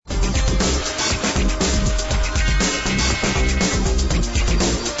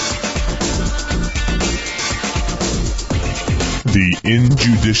The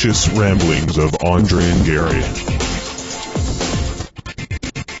injudicious ramblings of Andre and Gary.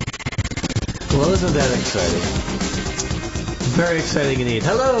 Well, isn't that exciting? Very exciting indeed.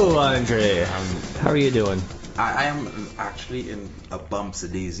 Hello, Andre. How are you doing? I am actually in a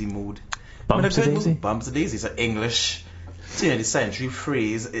bumps-a-daisy mood. Bumps-a-daisy? Bumps-a-daisy is an English 20th century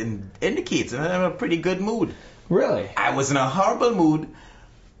phrase indicates I'm in a pretty good mood. Really? I was in a horrible mood.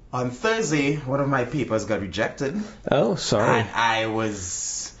 On Thursday, one of my papers got rejected. Oh, sorry. And I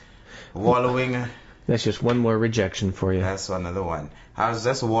was wallowing. That's just one more rejection for you. That's another one. I was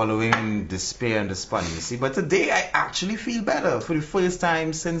just wallowing in despair and despondency. But today, I actually feel better for the first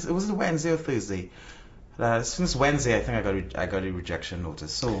time since, it was Wednesday or Thursday. Since Wednesday, I think I got a rejection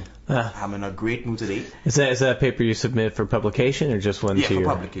notice. So I'm in a great mood today. Is that a paper you submit for publication or just one to your...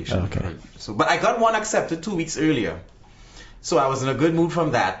 for publication. Oh, okay. So, but I got one accepted 2 weeks earlier. So I was in a good mood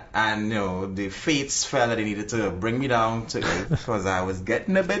from that. And, the fates felt that they needed to bring me down to earth because I was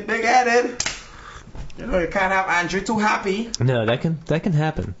getting a bit big-headed. You can't have Andrew too happy. No, that can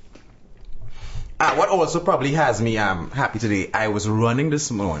happen. What also probably has me happy today, I was running this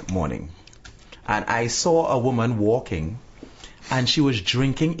morning. And I saw a woman walking, and she was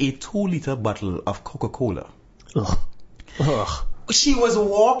drinking a 2-liter bottle of Coca-Cola. Ugh. Ugh. She was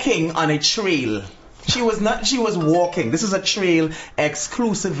walking on a trail. She was walking. This is a trail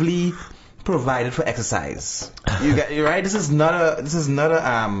exclusively provided for exercise. You're right. This is not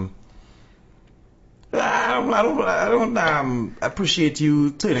a. I don't appreciate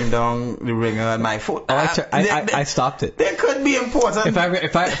you turning down the ringer on my phone. I stopped it. There could be important.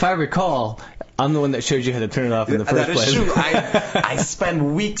 If I recall, I'm the one that showed you how to turn it off in the first place. That is true. I spent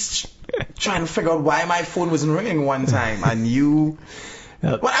weeks trying to figure out why my phone wasn't ringing one time, and you.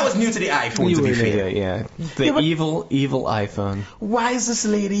 Well, I was new to the iPhone, to be fair. Yeah. The evil iPhone. Why is this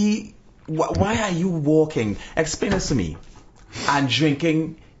lady... Why are you walking? Explain this to me. And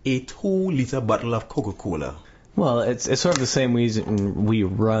drinking a 2-liter bottle of Coca-Cola. Well, it's sort of the same reason we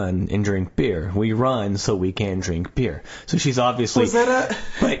run and drink beer. We run so we can drink beer. So she's obviously... Was that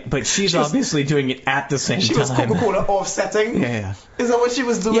But she's obviously doing it at the same time. She was Coca-Cola offsetting? Yeah. Is that what she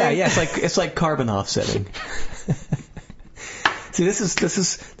was doing? Yeah, it's like carbon offsetting. See, this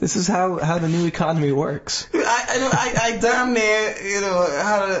is how the new economy works. I damn near,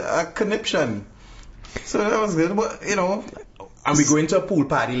 had a conniption. So that was good. But, and we going to a pool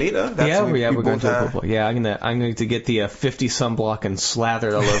party later. We're going to a pool party. Yeah, I'm going to get the 50 sunblock and slather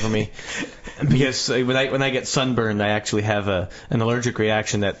it all over me. Because when I get sunburned, I actually have an allergic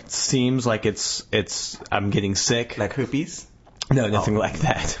reaction that seems like I'm getting sick. Like herpes? No, nothing like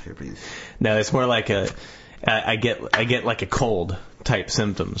that. Herpes. No, it's more like I get like a cold type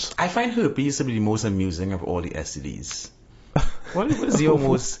symptoms. I find herpes to be the most amusing of all the STDs. What is the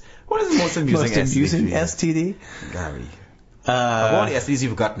most amusing STD? Gary. Of all the STDs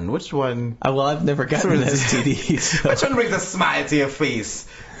you've gotten, which one? Well, I've never gotten an STD. So. Which one brings a smile to your face,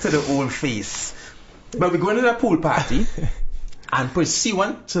 to the old face? But we're going to that pool party, and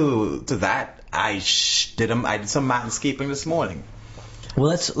pursuant to that, I did some manscaping this morning.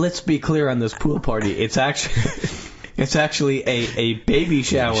 Well, let's be clear on this pool party. It's actually a baby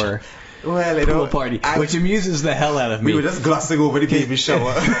shower pool party, which amuses the hell out of me. We were just glossing over the baby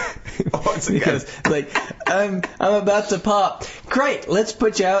shower. Because I'm about to pop. Great, let's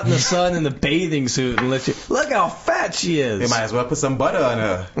put you out in the sun in the bathing suit and look how fat she is. They might as well put some butter on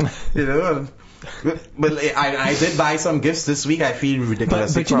her. But I did buy some gifts this week. I feel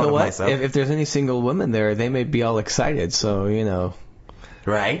ridiculously proud of myself. If there's any single women there, they may be all excited. So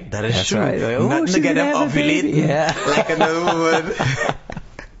Right, that is That's true. Right. Like, Nothing to get them ovulating like another woman.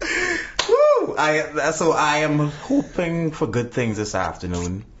 Woo! So I am hoping for good things this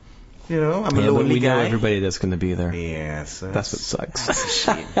afternoon. I'm a lonely we guy. know everybody that's going to be there. Yes. That's what sucks. That's a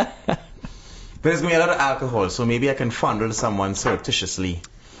shame. But there's going to be a lot of alcohol, so maybe I can fondle someone surreptitiously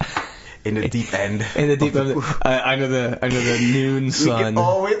in the deep end. In the deep end, under the noon sun. We can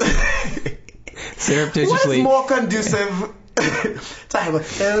always... Surreptitiously. What is more conducive... time of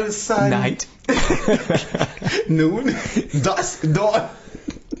sun, night, noon, dusk, dawn,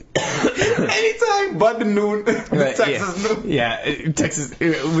 anytime but the noon. Right, Texas noon. Yeah, Texas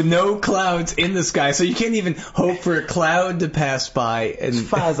with no clouds in the sky, so you can't even hope for a cloud to pass by. And as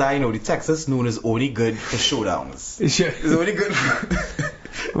far as I know, the Texas noon is only good for showdowns. Sure. It's only good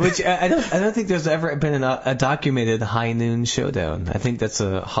for... Which I don't think there's ever been a documented high noon showdown. I think that's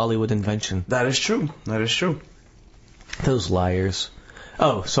a Hollywood invention. That is true. Those liars.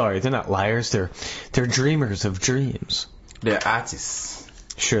 Oh, sorry, they're not liars. They're dreamers of dreams. They're artists.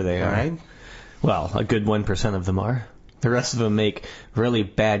 Sure they are. Right? Well, a good 1% of them are. The rest of them make really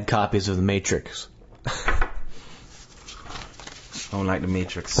bad copies of The Matrix. I don't like The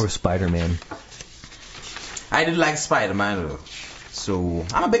Matrix. Or Spider-Man. I did like Spider-Man though. So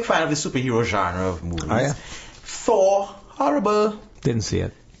I'm a big fan of the superhero genre of movies. Oh, yeah? Thor, horrible. Didn't see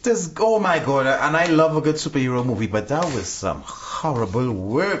it. Oh my god, and I love a good superhero movie, but that was some horrible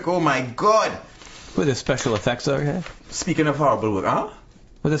work. Oh my god. Were the special effects okay? Speaking of horrible work, huh?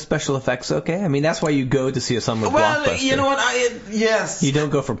 Were the special effects okay? I mean, that's why you go to see a summer Well, blockbuster. you know what? Yes. You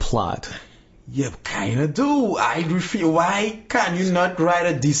don't go for plot. You kind of do. I feel, why can you not write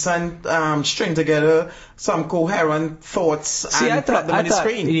a decent string together, some coherent thoughts, and put them on the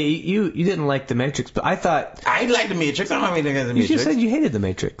screen? You didn't like The Matrix, but I thought... I like The Matrix. I don't have anything against The You Matrix. just said you hated The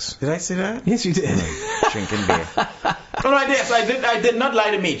Matrix. Did I say that? Yes, you did. Drinking beer. No, I did not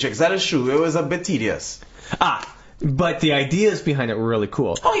like The Matrix. That is true. It was a bit tedious. But the ideas behind it were really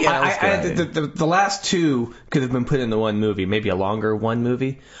cool. Oh, yeah, that was good. The last two could have been put into one movie, maybe a longer one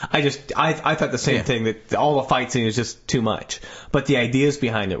movie. I thought the same thing, that all the fight scene is just too much. But the ideas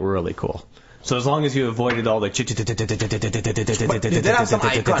behind it were really cool. So as long as you avoided all the... But you did have some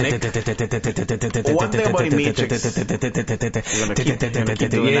iconic... One thing about The Matrix... You're going to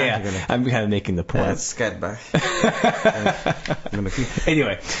keep doing that? Yeah, I'm kind of making the point. That's scared back.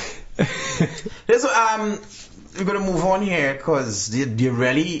 Anyway. We're going to move on here because you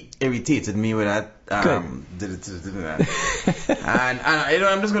really irritated me with that. And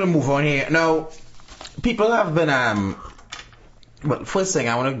I'm just going to move on here. Now, people have been... Well, first thing,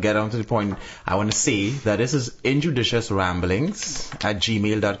 I want to get on to the point. I want to say that this is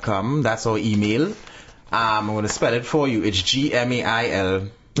injudiciousramblings@gmail.com. That's our email. I'm going to spell it for you. It's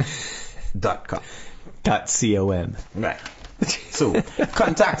gmail.com. .com. Right. So,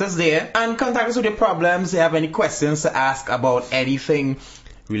 contact us there and contact us with your problems. If you have any questions to ask about anything,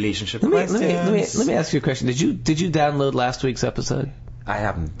 relationship questions. Let me ask you a question. Did you download last week's episode? I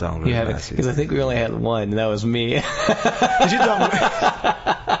haven't downloaded You haven't? Because I think we only had one, and that was me. Did you download?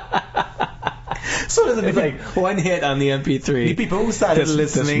 So it's like one hit on the MP3. The people who started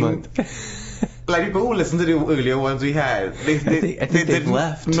listening, this like people who listened to the earlier ones we had, I think they've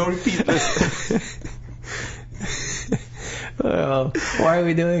left. No repeat listen. Well, why are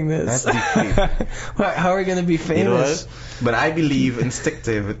we doing this? That's deep. How are we going to be famous? You know what? But I believe stick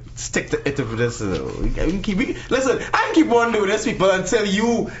to this. Listen, I can keep on doing this, people, until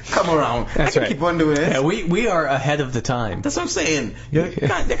you come around. That's I can right. keep on doing this. Yeah, we are ahead of the time. That's what I'm saying. They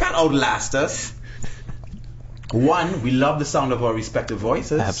can't outlast us. One, we love the sound of our respective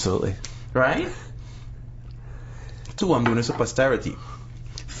voices. Absolutely. Right? Two, I'm doing this for posterity.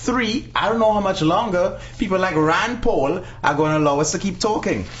 Three, I don't know how much longer people like Rand Paul are going to allow us to keep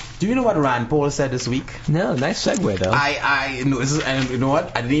talking. Do you know what Rand Paul said this week? No, nice segue though. I know this is, and you know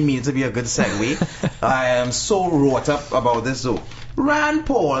what? I didn't mean it to be a good segue. I am so wrought up about this though. Rand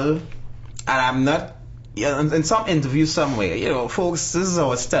Paul, and I'm not, in some interview somewhere, folks, this is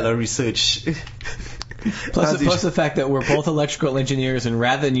our stellar research. Plus the fact that we're both electrical engineers, and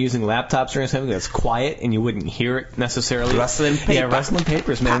rather than using laptops or something that's quiet and you wouldn't hear it necessarily. Rustling paper. Yeah, rustling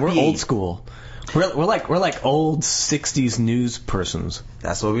papers, man. Happy. We're old school. We're like old '60s news persons.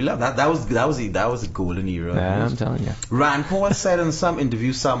 That's what we love. That was a golden era. Yeah, I'm telling you. Rand Paul said in some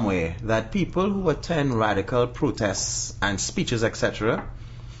interview somewhere that people who attend radical protests and speeches, etc.,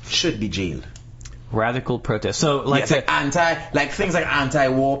 should be jailed. Radical protest. So like things like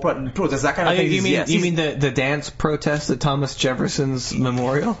anti-war protests, that kind of thing. You mean the dance protest at Thomas Jefferson's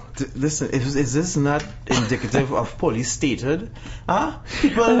memorial? Listen, is this not indicative of police statehood?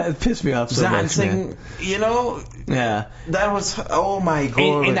 People it pissed me off so dancing, much, man. Yeah. That was, oh my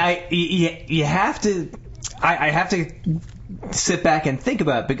god. And you have to, I have to sit back and think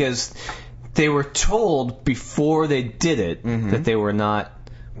about it, because they were told before they did it that they were not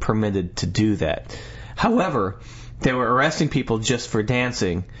permitted to do that. However, they were arresting people just for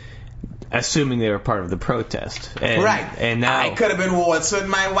dancing, assuming they were part of the protest. Right. And now I could have been waltzing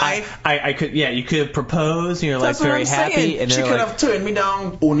my wife. I could. Yeah, you could have proposed. You're That's like very what I'm happy. saying. And she could like, have turned me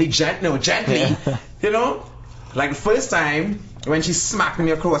down only gently. Yeah. Like the first time when she smacked me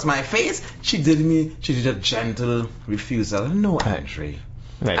across my face, she did a gentle refusal. No, Andre.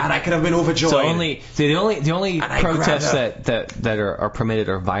 Right. And I could have been overjoyed. So the only protests grabbed that are permitted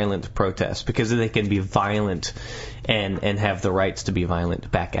are violent protests, because they can be violent and have the rights to be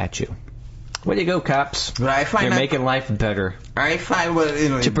violent back at you. Way to go, cops! But I find You're making life better. I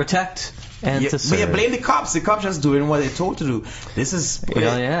find to protect and to serve. But you blame the cops. The cops just doing what they're told to do. This is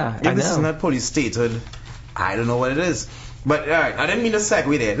If this is not police statehood, I don't know what it is. But all right, I didn't mean to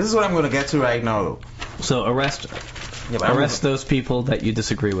segue there. This is what I'm going to get to right now, though. So arrest those people that you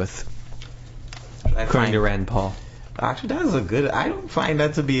disagree with, according to Rand Paul. Actually, that is a good. I don't find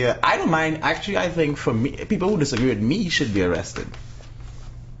that to be a. I don't mind. Actually, I think for me, people who disagree with me should be arrested.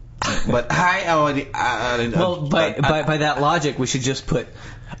 But I already. Well, by that logic, we should just put.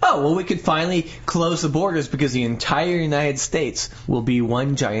 Oh, well, we could finally close the borders because the entire United States will be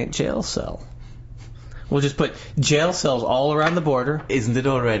one giant jail cell. We'll just put jail cells all around the border. Isn't it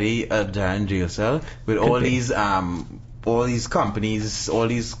already a giant jail cell with all these companies, all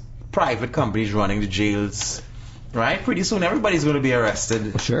these private companies running the jails? Right? Pretty soon everybody's going to be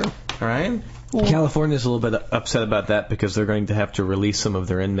arrested. Sure. Right? California's a little bit upset about that because they're going to have to release some of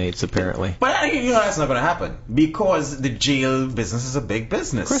their inmates, apparently. But that's not going to happen because the jail business is a big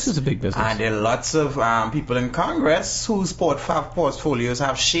business. Of course it's a big business. And there are lots of people in Congress whose portfolios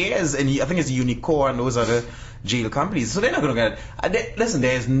have shares in, I think it's Unicorn and those other jail companies. So they're not going to get it. Listen,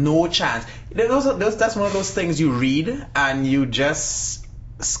 there's no chance. That's one of those things you read and you just,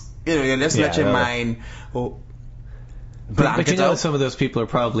 you just let your mind... But you know, some of those people are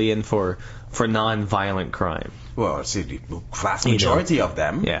probably in for non-violent crime. Well, see, the vast majority of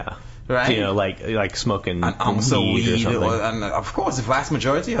them. Yeah. Right? You know, like smoking an ounce of weed or something. And of course, the vast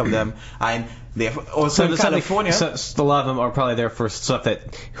majority of them. And they're also in California. A lot of them are probably there for stuff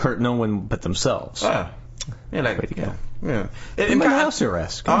that hurt no one but themselves. Yeah, like, yeah. In house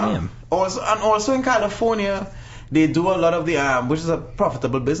arrest. Also in California, they do a lot of the, which is a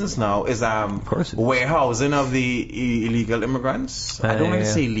profitable business now, is of course warehousing of the illegal immigrants. I don't want to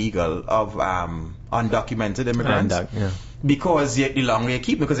say illegal, of undocumented immigrants. Because the longer you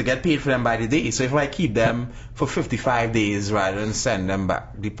keep them, because they get paid for them by the day. So if I keep them for 55 days rather than send them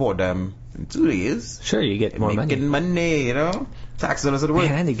back, deport them in 2 days. Sure, you get more money. Money, you know? Tax dollars at work.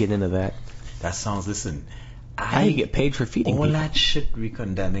 Man, I need to get into that. That sounds, listen. How do you get paid for feeding all people? That shit we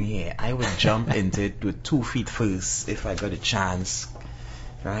condemning here, I would jump into it with 2 feet first if I got a chance.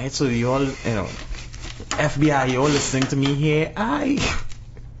 Right? So you all, FBI, you all listening to me here, I'm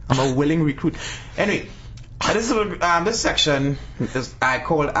a willing recruit. Anyway, this section I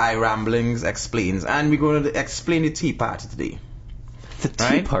call I Ramblings Explains, and we're going to explain the Tea Party today. The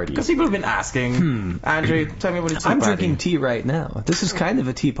Tea Party? Because people have been asking, Andre, tell me about the Tea Party. I'm drinking tea right now. This is kind of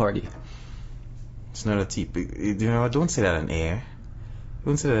a tea party. It's not a tea. You know, don't say that in air.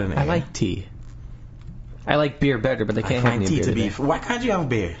 Don't say that in air. I like tea. I like beer better, but they can't have any beer today. Why can't you have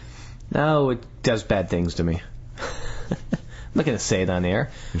beer? No, it does bad things to me. I'm not going to say it on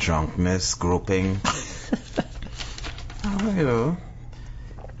air. Drunkenness, groping. You know.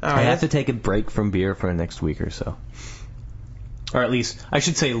 I have to take a break from beer for the next week or so. Or at least, I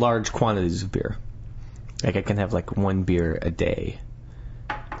should say large quantities of beer. Like I can have like 1 beer a day.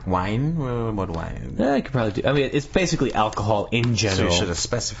 Wine? What about wine? Yeah, I could probably do. I mean, it's basically alcohol in general. So you should have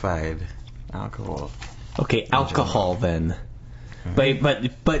specified alcohol. Okay, alcohol then. Mm-hmm.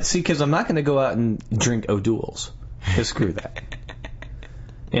 But see, because I'm not going to go out and drink O'Doul's. So screw that.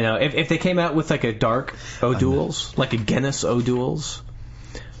 You know, if they came out with like a dark O'Doul's, like a Guinness O'Doul's,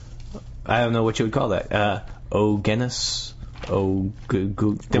 I don't know what you would call that. O'Guinness,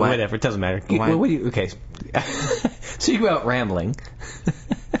 whatever. It doesn't matter. Okay. So you go out rambling.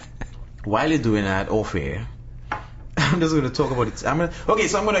 While you're doing that off air, I'm just going to talk about it. So I'm going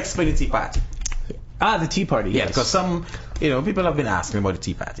to explain the Tea Party. The Tea Party. Yeah, because some, people have been asking about the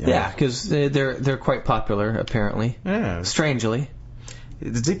Tea Party. Yeah, because they're quite popular apparently. Yeah. Strangely.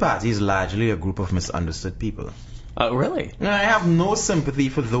 The Tea Party is largely a group of misunderstood people. Oh, really? I have no sympathy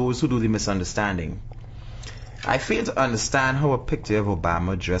for those who do the misunderstanding. I fail to understand how a picture of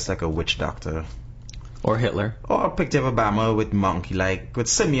Obama dressed like a witch doctor, or Hitler, or a picture of Obama with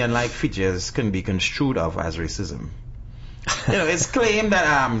simian-like features can be construed of as racism. It's claimed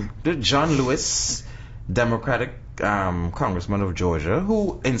that John Lewis, Democratic congressman of Georgia,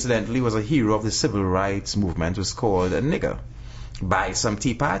 who incidentally was a hero of the civil rights movement, was called a nigger by some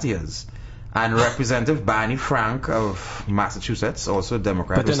Tea Partiers. And Representative Barney Frank of Massachusetts, also a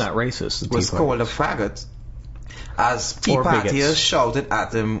Democrat, but they're not racist, was called a faggot, as Tea Partiers shouted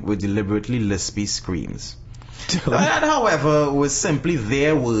at him with deliberately lispy screams. That, however, was simply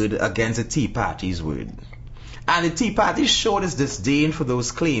their word against the Tea Party's word. And the Tea Party showed its disdain for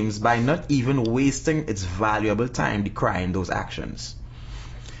those claims by not even wasting its valuable time decrying those actions.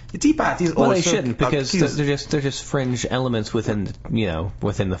 The Tea Party is also... they shouldn't, because they're just fringe elements within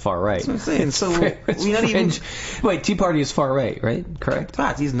the far right. That's what I'm saying. So we're not even... Wait, Tea Party is far right, right? Correct. The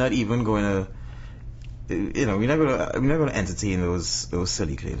Party is not even going to... we're not going to entertain those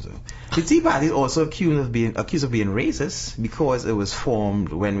silly claims. Though. The Tea Party is also accused of being racist because it was formed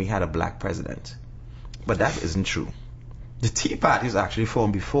when we had a black president. But that isn't true. The Tea Party was actually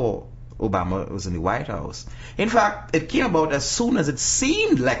formed before Obama was in the White House. In fact, it came about as soon as it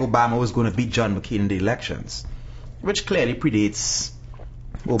seemed like Obama was going to beat John McCain in the elections. which clearly predates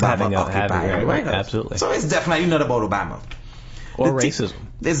Obama Having occupying the White House. absolutely. So it's definitely not about Obama. Or The racism.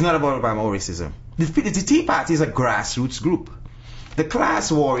 It's not about Obama or racism. The Tea Party is a grassroots group. The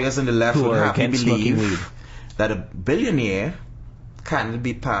class warriors on the left Who would are have you against smoking weed. believe that a billionaire can't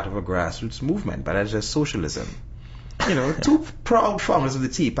be part of a grassroots movement, but that's just socialism. You know, two proud founders of the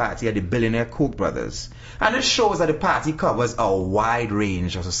Tea Party are the billionaire Koch brothers. And it shows that the party covers a wide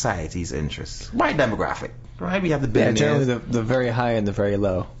range of society's interests. Wide demographic, right? We have the Yeah, billionaires. generally the very high and the very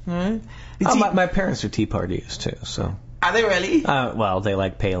low. Right? The Oh, Tea- my parents are Tea Parties too, so. Are they really? Well, they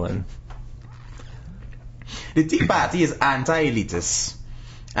like Palin. The Tea Party is anti-elitist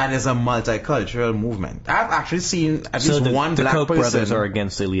and is a multicultural movement. I've actually seen at So least one the black Koch person. brothers are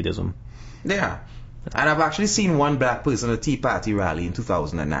against elitism. Yeah. And I've actually seen one black person at a Tea Party rally in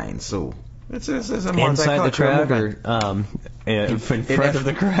 2009. So it's a multicultural Inside the crowd movement. or in front of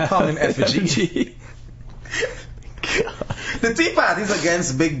the crowd? Call him effigy. The Tea Party is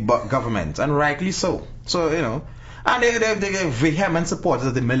against big government, and rightly so. So, you know, and they're vehement supporters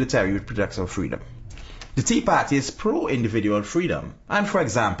of the military which protects our freedom. The Tea Party is pro-individual freedom, and for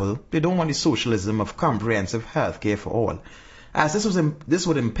example, they don't want the socialism of comprehensive health care for all, as this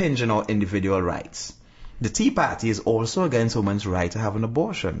would impinge on our individual rights. The Tea Party is also against women's right to have an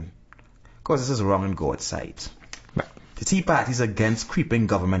abortion, because this is wrong on God's side. The Tea Party is against creeping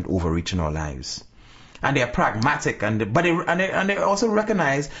government overreach in our lives. And they are pragmatic, but they also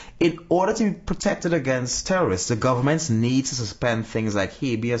recognize in order to be protected against terrorists, the governments need to suspend things like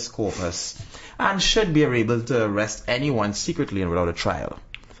habeas corpus and should be able to arrest anyone secretly and without a trial.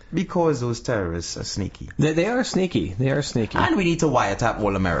 Because those terrorists are sneaky. They are sneaky. They are sneaky. And we need to wiretap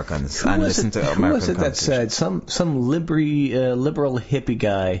all Americans and listen to American Who was it that conversation. said some liberal hippie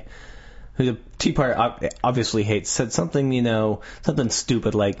guy who the Tea Party obviously hates said something, something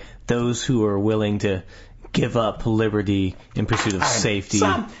stupid like those who are willing to give up liberty in pursuit of safety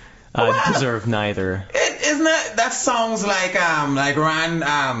deserve neither. Isn't that sounds like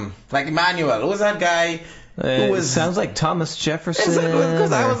Emmanuel? Who was that guy? It sounds like Thomas Jefferson.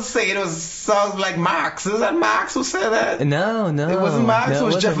 Because I was saying sounds like Marx. Is that Marx who said that? No. It wasn't Marx, No, it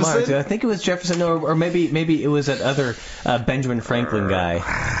was wasn't Jefferson? Marx. I think it was Jefferson, or maybe it was that other Benjamin Franklin guy.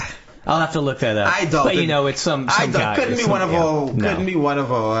 I'll have to look that up. I doubt but it. It's some guy. Couldn't be one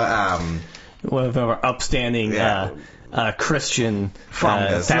of our one of our upstanding Christian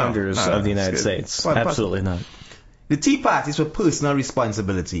founders of the United States. Absolutely not. The Tea Party is for personal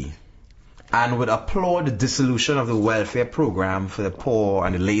responsibility and would applaud the dissolution of the welfare program for the poor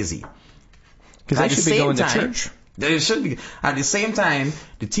and the lazy. Because they should be going to church. They should be. At the same time,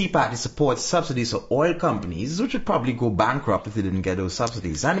 the Tea Party supports subsidies for oil companies, which would probably go bankrupt if they didn't get those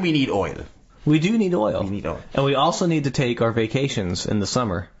subsidies. And we need oil. We do need oil. We need oil. And we also need to take our vacations in the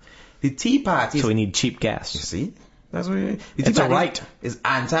summer. The Tea Party So we need cheap gas. You see? That's what the It's Tea a Party right. is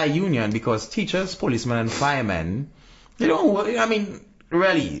anti-union because teachers, policemen, and firemen, they don't work. I mean,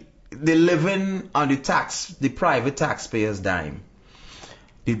 really, they're living on the private taxpayers' dime.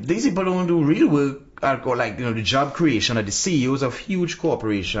 These people don't do real work, or the job creation that the CEOs of huge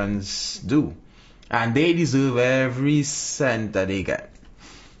corporations do. And they deserve every cent that they get.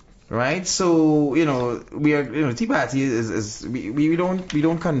 Right? So, we are, Tea Party is we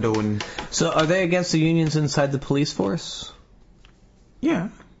don't condone. So are they against the unions inside the police force? Yeah.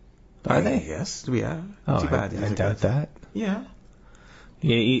 Are they? Yes, we are. Oh, Tea Party I is doubt against- that. Yeah.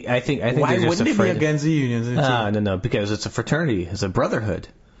 Yeah, I think Why they're just wouldn't they be afraid. against the unions? No, because it's a fraternity, it's a brotherhood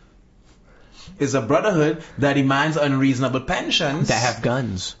It's a brotherhood that demands unreasonable pensions. that have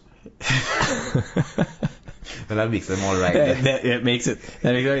guns. Well, that makes them all right. It makes it.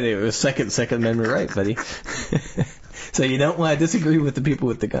 It was second amendment right, buddy. So you don't want to disagree with the people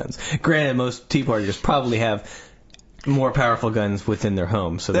with the guns. Granted, most Tea Partiers probably have more powerful guns within their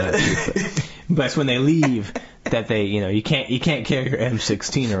home, so that's but it's when they leave that they, you can't carry your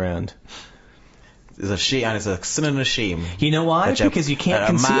M16 around. It's a shame, and it's a sin and a shame. You know why? Because you can't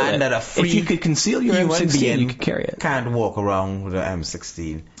conceal it. If you could conceal your M16, you could carry it. Can't walk around with an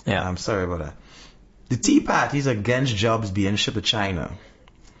M16. Yeah. I'm sorry about that. The Tea Party is against jobs being shipped to China.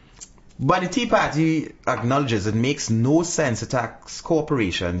 But the Tea Party acknowledges it makes no sense to tax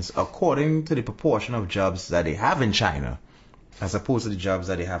corporations according to the proportion of jobs that they have in China as opposed to the jobs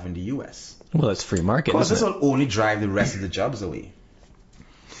that they have in the US. Well, it's free market, Because this isn't it? will only drive the rest of the jobs away.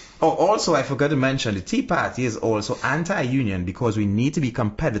 Oh, also, I forgot to mention, the Tea Party is also anti-union because we need to be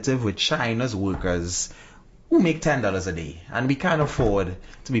competitive with China's workers who make $10 a day. And we can't afford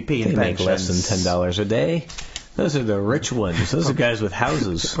to be paying They make pensions. less than $10 a day. Those are the rich ones. Those are guys with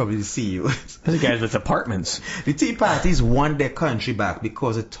houses. Probably the CEOs. Those are guys with apartments. The Tea Parties want their country back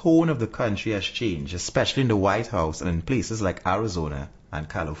because the tone of the country has changed, especially in the White House and in places like Arizona and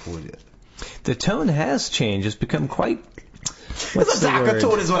California. The tone has changed. It's become quite... It's a darker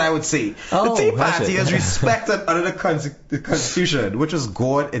tone is what I would say. Oh, the Tea Party is respected under the Constitution, which was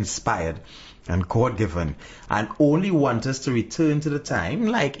God-inspired and God-given, and only want us to return to the time,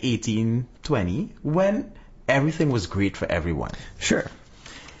 like 1820, when everything was great for everyone. Sure.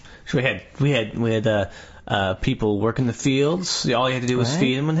 So we had people work in the fields. All you had to do was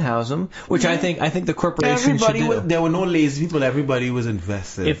feed them and house them, which I think the corporation should do. There were no lazy people. Everybody was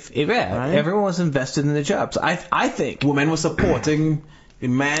invested. Everyone was invested in the jobs. I think women were supporting the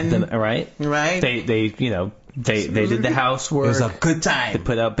men. Right. They did the housework. It was a good time. They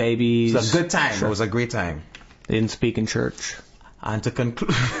put out babies. It was a good time. Sure. It was a great time. They didn't speak in church. And to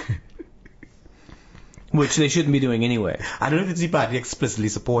conclude. Which they shouldn't be doing anyway. I don't know if the Tea Party explicitly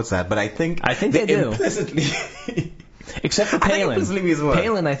supports that, but I think they do. Implicitly. Except for Palin. Well.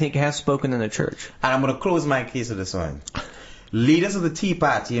 Palin, I think, has spoken in the church. And I'm going to close my case with this one. Leaders of the Tea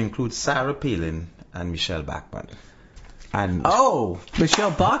Party include Sarah Palin and Michelle Bachmann. And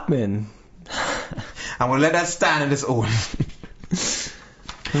Michelle Bachmann. I'm going to let that stand on its own.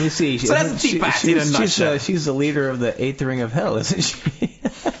 Let me see. So that's the Tea Party in a nutshell. She's the leader of the Eighth Ring of Hell, isn't she?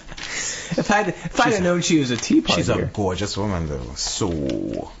 If I'd have known she was a Tea Party, she's a gorgeous woman, though. So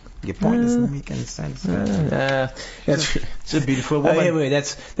your point doesn't make any sense. She's a beautiful woman. Wait,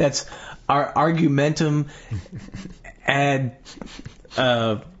 that's our argumentum ad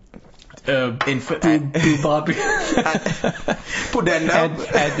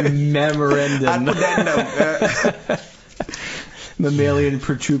pudendum ad memorandum ad mammalian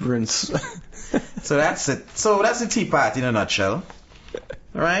protuberance. So that's it. So that's the Tea Party in a nutshell.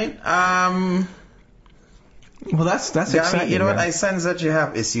 All right. Well, that's exciting. You know what? I sense that you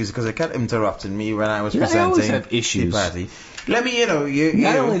have issues because you kept interrupting me when I was presenting. I always have issues. Tea Party. Let me, you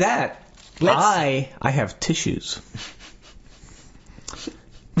not only that, I have tissues.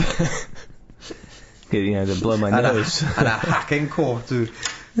 To blow my nose. And a hacking cough to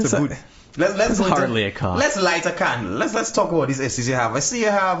boot. Let's hardly a cough. Let's light a candle. Let's talk about these issues you have. I see you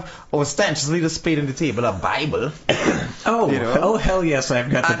have ostensibly displayed on the table a Bible. Oh hell yes, I've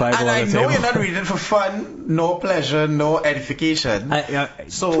got the Bible on the table. And I know you're not reading it for fun, no pleasure, no edification.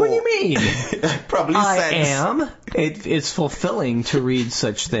 So what do you mean? Probably I am. It's fulfilling to read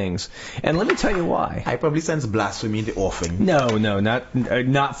such things, and let me tell you why. I probably sense blasphemy in the offing. No,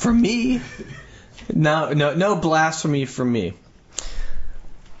 not for me. No blasphemy from me.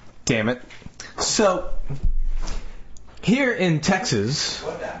 Damn it. So, here in Texas,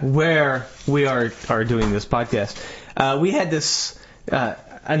 where we are doing this podcast, we had this,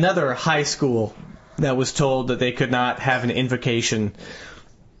 another high school that was told that they could not have an invocation,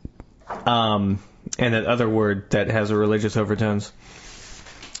 and that other word that has a religious overtones.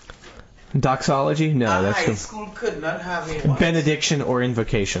 Doxology? No, that's high school could not have a what? Benediction or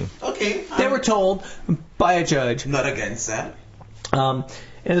invocation. Okay. They were told by a judge. Not against that.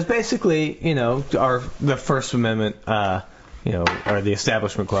 It was basically, the First Amendment, or the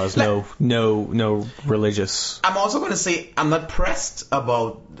Establishment Clause. No religious. I'm also going to say I'm not pressed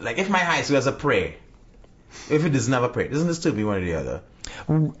about, if my high school has a prayer. If it doesn't have a prayer, doesn't disturb me one or the other.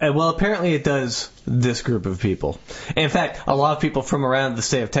 Well, apparently it does this group of people. In fact, a lot of people from around the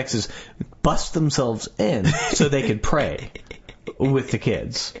state of Texas bust themselves in so they could pray with the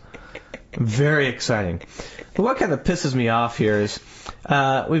kids. Very exciting. But what kind of pisses me off here is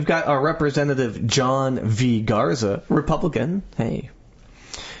we've got our Representative John V. Garza, Republican. Hey.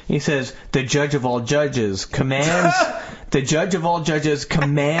 He says, the judge of all judges commands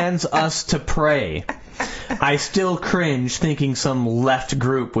us to pray. I still cringe thinking some left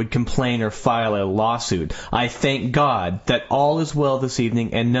group would complain or file a lawsuit. I thank God that all is well this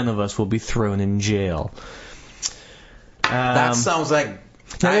evening and none of us will be thrown in jail. That sounds like...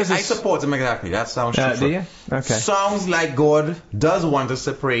 I support him exactly. That sounds true. Do you? Okay. Sounds like God does want us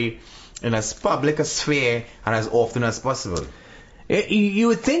to pray in as public a sphere and as often as possible. You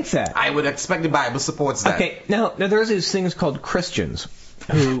would think that. I would expect the Bible supports that. Okay, now there's these things called Christians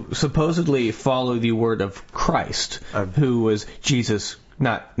who supposedly follow the word of Christ, who was Jesus,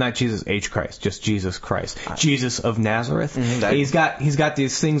 not Jesus H. Christ, just Jesus Christ, Jesus of Nazareth. He's got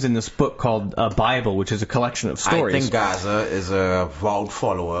these things in this book called a Bible, which is a collection of stories. I think Gaza is a vowed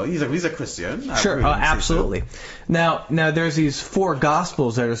follower. He's a Christian. Sure, absolutely. So. Now there's these 4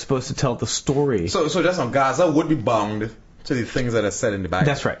 Gospels that are supposed to tell the story. So just on Gaza would be bound to the things that are said in the Bible.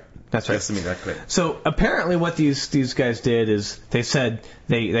 That's right. Just to make that clear. So apparently what these guys did is they said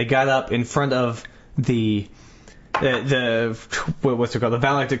they got up in front of the the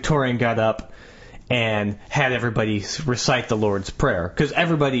valedictorian got up and had everybody recite the Lord's Prayer, because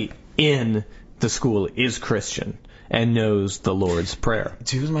everybody in the school is Christian and knows the Lord's Prayer.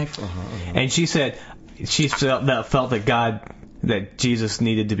 And she said she felt that Jesus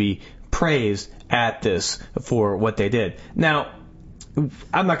needed to be praised at this for what they did. Now,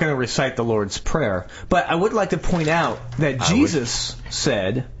 I'm not going to recite the Lord's Prayer, but I would like to point out that Jesus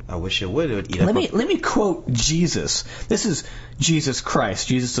said... I wish you would. Let me quote Jesus. This is Jesus Christ,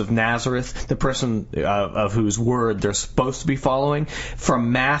 Jesus of Nazareth, the person of whose word they're supposed to be following,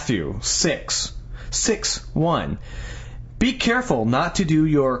 from Matthew 6:1. Be careful not to do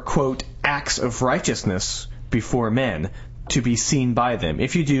your, quote, acts of righteousness before men, to be seen by them.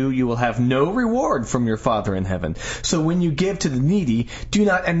 If you do, you will have no reward from your Father in heaven. So when you give to the needy, do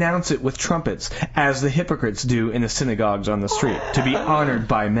not announce it with trumpets, as the hypocrites do in the synagogues on the street, to be honored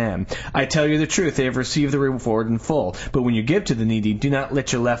by men. I tell you the truth, they have received the reward in full. But when you give to the needy, do not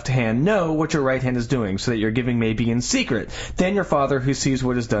let your left hand know what your right hand is doing, so that your giving may be in secret. Then your Father who sees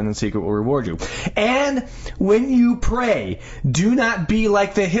what is done in secret will reward you. And when you pray, do not be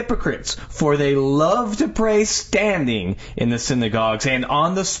like the hypocrites, for they love to pray standing in the synagogues and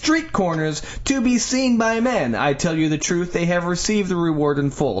on the street corners to be seen by men. I tell you the truth, they have received the reward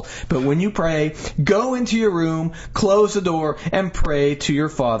in full. But when you pray, go into your room, close the door, and pray to your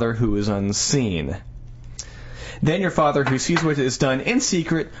Father who is unseen. Then your Father who sees what is done in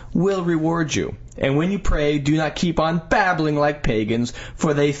secret will reward you. And when you pray, do not keep on babbling like pagans,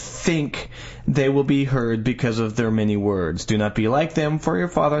 for they think they will be heard because of their many words. Do not be like them, for your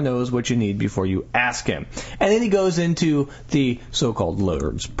Father knows what you need before you ask Him. And then he goes into the so-called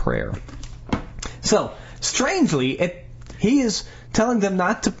Lord's Prayer. So, strangely, he is telling them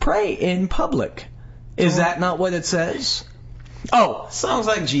not to pray in public. Is that not what it says? Oh, sounds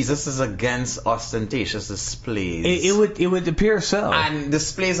like Jesus is against ostentatious displays. It would appear so. And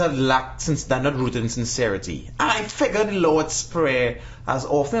displays are not rooted in sincerity. And I figure the Lord's Prayer, as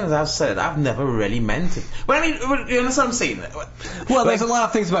often as I've said it, I've never really meant it. But I mean, you understand what I'm saying? Well, there's a lot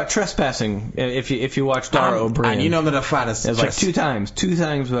of things about trespassing. If you watch Dara O'Brien, and you know I'm not a fan of. There's like two times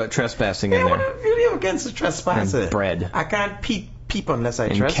about trespassing in there. What are you against the trespasser? And bread. I can't peep unless I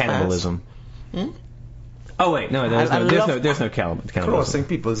trespass. And cannibalism. Oh wait, no, there's no cannibalism. Crossing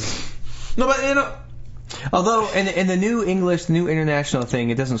people's. No, but you know. Although in the New English, New International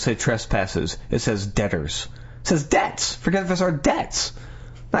thing, it doesn't say trespasses. It says debtors. It says debts. Forgive us our debts,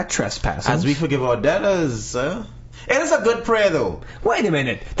 not trespasses. As we forgive our debtors. It is a good prayer, though. Wait a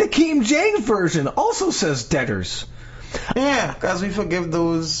minute. The King James version also says debtors. Yeah, because we forgive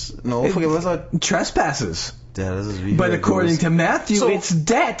those. No, forgive us our trespasses. But according to Matthew, it's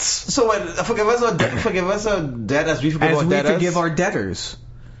debts. So forgive us our debt as we forgive our debtors. As we forgive our debtors.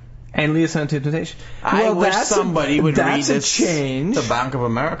 And lead us not into temptation. I wish somebody would read this change. The Bank of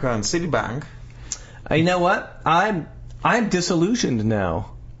America and Citibank. You know what? I'm disillusioned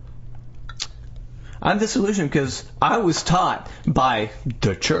now. I'm disillusioned because I was taught by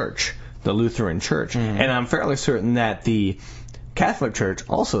the church, the Lutheran Church, and I'm fairly certain that the Catholic Church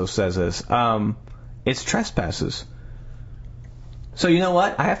also says this. It's trespasses. So you know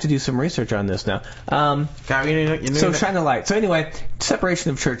what? I have to do some research on this now. So shine the light. So anyway, separation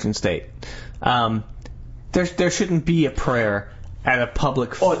of church and state. There shouldn't be a prayer at a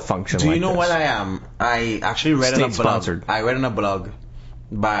public function. Do you like know this. what I am? I actually read in a blog. State-sponsored. I read in a blog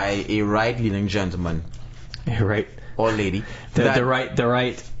by a right-leaning gentleman. Right. Or lady. The right.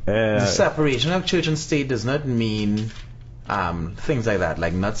 The separation of church and state does not mean things like that,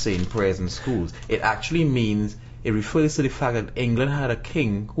 like not saying prayers in schools. It actually means, it refers to the fact that England had a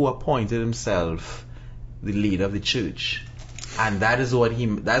king who appointed himself the leader of the church. And that's what he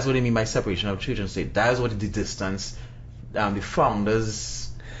mean by separation of church and state. That is what the distance the founders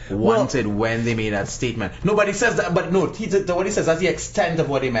wanted when they made that statement. Nobody says that, but no, what he says, that's the extent of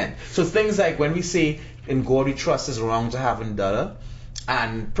what he meant. So things like when we say in God we trust is wrong to have in dollar,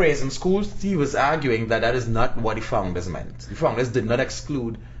 and prayers in schools, he was arguing that is not what the founders meant. The founders did not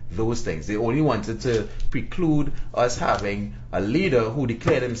exclude those things. They only wanted to preclude us having a leader who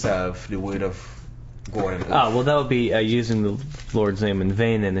declared himself the word of God. Well, that would be using the Lord's name in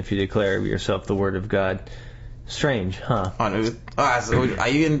vain, and if you declare yourself the word of God. Strange, huh? So are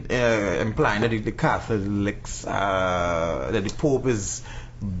you implying that the Catholics, that the Pope is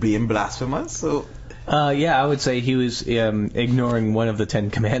being blasphemous? So. Yeah, I would say he was ignoring one of the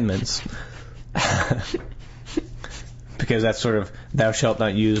 10 Commandments. Because that's sort of, thou shalt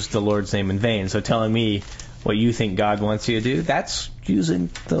not use the Lord's name in vain. So telling me what you think God wants you to do, that's using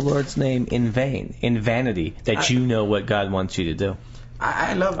the Lord's name in vain, in vanity, that you know what God wants you to do.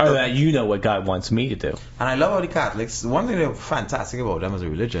 I love Or that you know what God wants me to do. And I love how the Catholics, one thing that's fantastic about them as a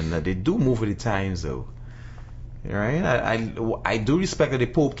religion, that they do move with the times though. Right? I do respect that the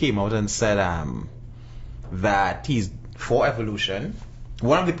Pope came out and said that he's for evolution.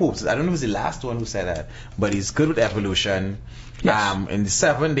 One of the popes, I don't know if it's the last one who said that, but he's good with evolution. Yes. In the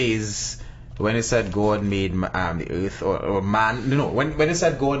 7 days, when he said God made the earth or man, when he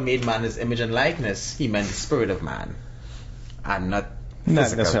said God made man in his image and likeness, he meant the spirit of man, and not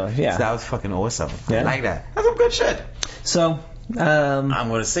necessarily. Yeah. So that was fucking awesome. Yeah. I like that. That's some good shit. So. I'm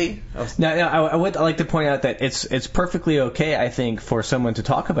gonna see. Now, I would like to point out that it's perfectly okay, I think, for someone to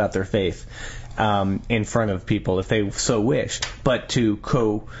talk about their faith in front of people if they so wish, but to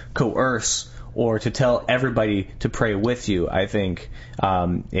coerce or to tell everybody to pray with you, I think,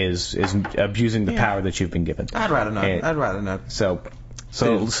 is abusing the power that you've been given. I'd rather not. I'd rather not. So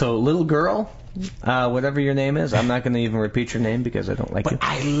little girl, whatever your name is, I'm not going to even repeat your name because I don't like you.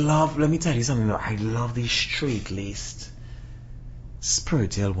 But let me tell you something though, I love these straight-laced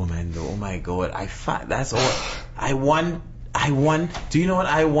spiritual woman though. Oh my God, that's all I want. Do you know what?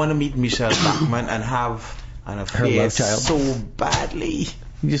 I want to meet Michelle Bachmann and have an affair her love child so badly.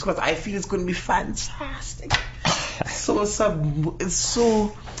 Just because I feel it's going to be fantastic. It's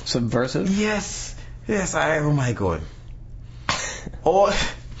so subversive. Yes. Oh my God.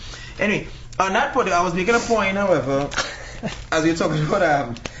 Anyway, on that point, I was making a point, however, as you're talking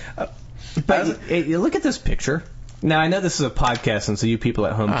about but look at this picture. Now, I know this is a podcast, and so you people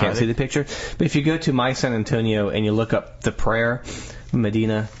at home can't see the picture, but if you go to My San Antonio and you look up the prayer,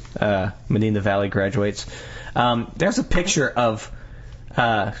 Medina Valley graduates, there's a picture of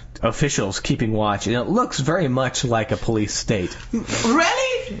officials keeping watch, and it looks very much like a police state.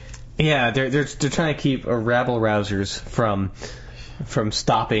 Really? Yeah, they're trying to keep rabble-rousers from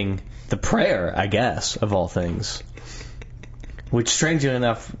stopping the prayer, I guess, of all things. Which, strangely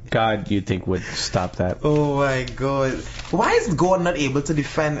enough, God, you'd think would stop that. Oh my God! Why is God not able to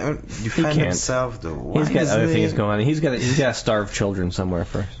defend himself though? He's got other things going on. He's got to starve children somewhere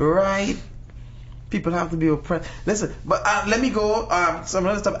first. Right. People have to be oppressed. Listen, but let me go. Some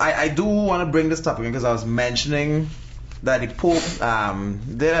other stuff. I do want to bring this topic in because I was mentioning that the Pope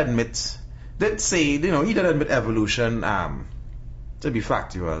did say, he did admit evolution to be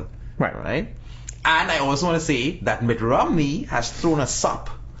factual. Right. And I also want to say that Mitt Romney has thrown a sup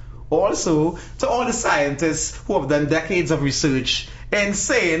also to all the scientists who have done decades of research in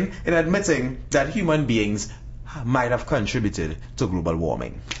admitting that human beings might have contributed to global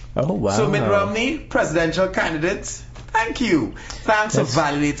warming. Oh, wow. So Mitt Romney, presidential candidate, thank you. Thanks for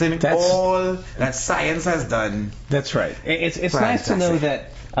validating all that science has done. That's right. It's nice to know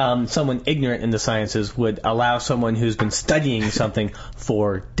that someone ignorant in the sciences would allow someone who's been studying something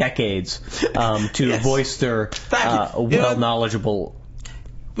for decades to voice their knowledgeable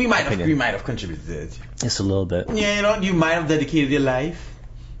we might have contributed. Just a little bit. Yeah, you might have dedicated your life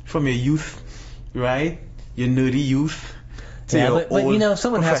from your youth, right? Your nerdy youth. But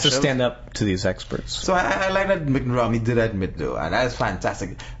someone has to stand up to these experts. So I like that Mitt Romney did admit though, and that is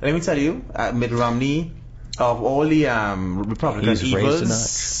fantastic. Let me tell you, Mitt Romney, of all the Republican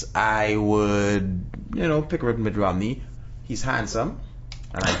evils, I would, pick Mitt Romney. He's handsome,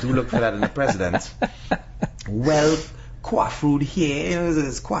 and I do look for that in the president. Well, coiffured hair,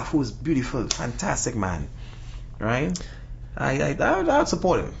 his coiffure is beautiful, fantastic man, right? I would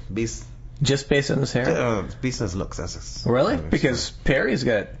support him, just based on his hair? Based on his looks. Really? Because Perry's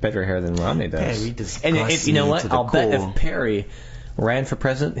got better hair than Romney does. Perry disgusts and you know what? I'll bet core. if Perry ran for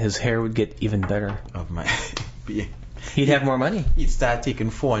president, his hair would get even better. He'd have more money. He'd start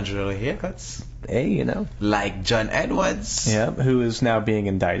taking $400 haircuts. Hey, like John Edwards. Yeah, who is now being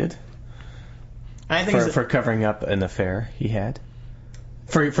indicted for covering up an affair he had.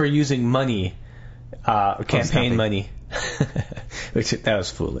 For using money, campaign money. That was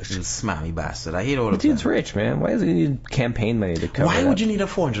foolish. You smarmy bastard. I hate all of that. The dude's rich, man. Why does he need campaign money to cover Why would you need a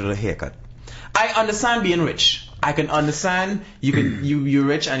 $400 haircut? I understand being rich. I can understand you're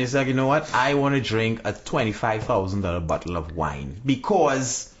rich and you're like, you know what? I want to drink a $25,000 bottle of wine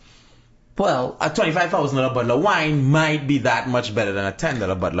because, well, a $25,000 bottle of wine might be that much better than a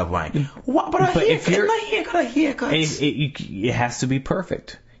 $10 bottle of wine. What? But a haircut. It has to be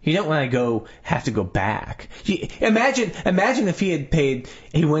perfect. You don't want to have to go back. Imagine if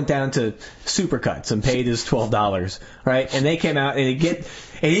he went down to Supercuts and paid his $12, right? And they came out and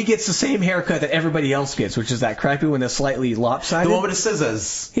And he gets the same haircut that everybody else gets, which is that crappy one that's slightly lopsided. The one with the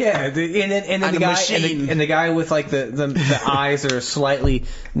scissors. Yeah, and then the guy and the guy with like the eyes that are slightly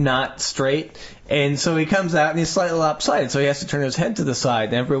not straight. And so he comes out and he's slightly lopsided, so he has to turn his head to the side,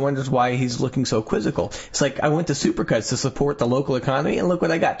 and everyone wonders why he's looking so quizzical. It's like, I went to Supercuts to support the local economy, and look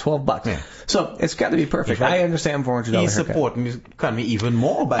what I got, $12. Yeah. So it's got to be perfect. I understand $400 haircut. He's supporting the economy even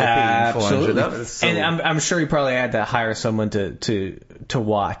more by paying $400. So. And I'm sure he probably had to hire someone to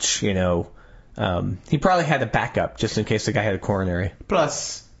watch, you know. He probably had a backup just in case the guy had a coronary.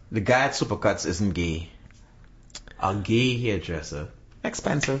 Plus, the guy at Supercuts isn't gay. A gay hairdresser.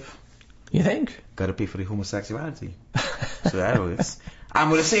 Expensive. You think? Gotta pay for the homosexuality. So that was. I'm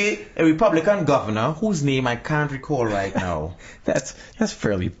gonna say a Republican governor whose name I can't recall right now. That's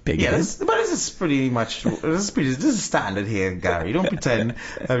fairly big. Yeah, but this is pretty much this is standard here, Gary. Don't pretend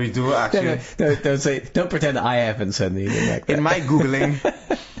that we do actually. Don't pretend I haven't said anything like that. In my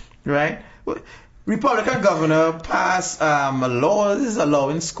googling, right? Republican governor passed laws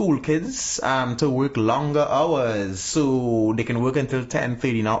allowing school kids to work longer hours, so they can work until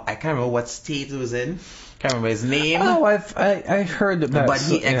 10:30. Now I can't remember what state it was in. Can't remember his name. Oh, I heard about. But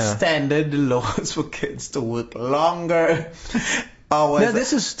he extended the laws for kids to work longer hours. No,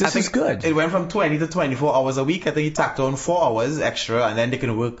 this is good. It went from 20 to 24 hours a week. I think he tacked on 4 hours extra, and then they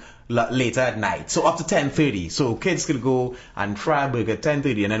can work later at night. So up to 10:30. So kids could go and try work at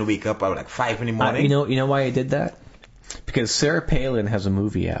 10:30 and then wake up at like 5 in the morning. You know why he did that? Because Sarah Palin has a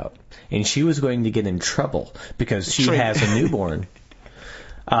movie out, and she was going to get in trouble because she has a newborn.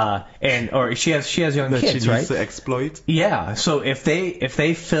 Or she has young kids, she needs right? To exploit. Yeah. So if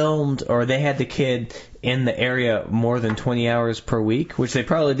they filmed or they had the kid in the area more than 20 hours per week, which they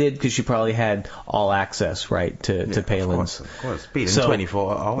probably did because she probably had all access, right, to Palin's. Of course. Palin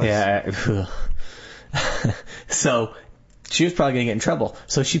 24 hours. Yeah. So she was probably going to get in trouble.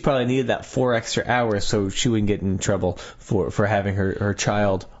 So she probably needed that 4 extra hours so she wouldn't get in trouble for having her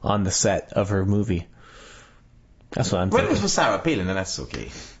child on the set of her movie. That's what I'm thinking. Well, it was for Sarah Palin, and that's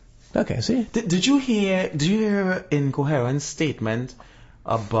okay. Okay, see? Did you hear her incoherent statement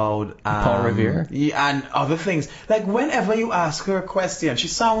about Paul Revere? Yeah, and other things? Like, whenever you ask her a question, she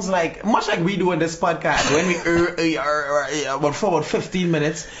sounds like, much like we do in this podcast, when we for about 15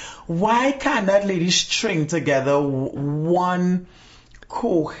 minutes, why can't that lady string together one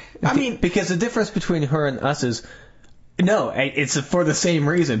because the difference between her and us is, no, it's for the same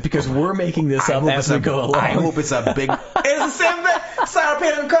reason, because we're making this up as we go along. I hope it's a big... It's the same thing. Sarah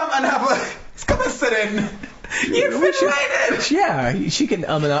Palin come and sit in. You're fit. Yeah, she can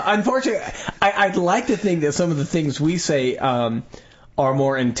and unfortunately, I'd like to think that some of the things we say are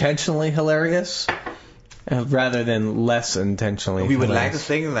more intentionally hilarious rather than less intentionally We would hilarious. like to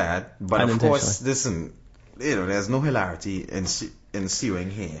think that, but of course, listen, there's no hilarity ensuing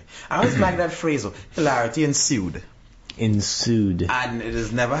here. I always like that phrase, hilarity ensued. Ensued. And it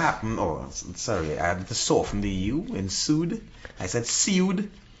has never happened. Oh, sorry, I had to soften the U. Ensued. I said sued.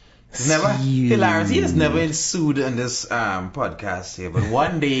 It's never hilarity has never ensued in this podcast here. But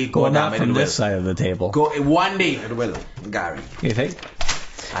one day, not from this side of the table. One day it will, Gary. You think?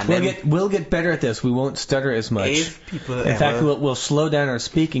 And we'll get better at this. We won't stutter as much. In fact, we'll slow down our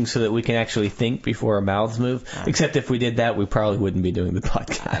speaking so that we can actually think before our mouths move. Except if we did that, we probably wouldn't be doing the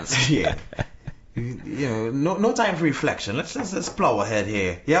podcast. Yeah. No time for reflection. Let's plow ahead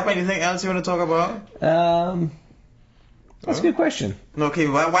here. You have anything else you want to talk about? That's a good question. Okay,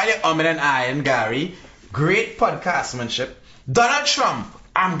 while you're and I and Gary, great podcastmanship. Donald Trump.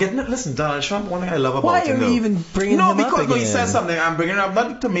 I'm getting it. Listen, Donald Trump, one thing I love about him. Why are you even bringing him up again? No, because he says something. I'm bringing it up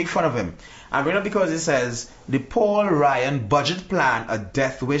not to make fun of him. I'm bringing it up because he says the Paul Ryan budget plan a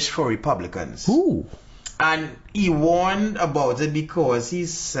death wish for Republicans. Ooh. And he warned about it because he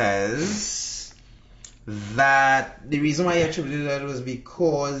says that the reason why he attributed that was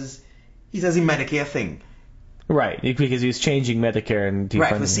because he says the Medicare thing. Right, because he's changing Medicare and defunding.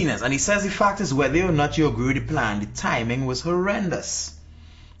 Right, for seniors. And he says the fact is whether or not you agree with the plan, the timing was horrendous.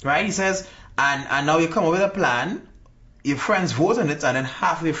 Right? He says, and now you come up with a plan, your friends vote on it, and then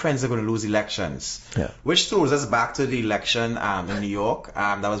half of your friends are going to lose elections. Yeah. Which throws us back to the election in New York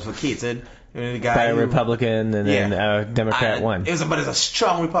that was vacated. The guy by a Republican and then a Democrat won. But it's a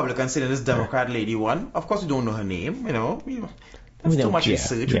strong Republican saying this Democrat lady won. Of course, we don't know her name. That's too much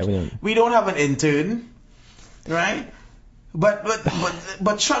research. Yeah, we don't have an intern, right? But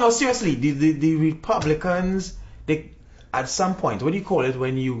no, seriously, the Republicans, they at some point, what do you call it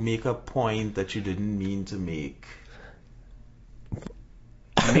when you make a point that you didn't mean to make?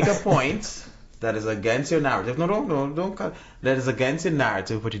 Make a point that is against your narrative. No, don't cut. That is against your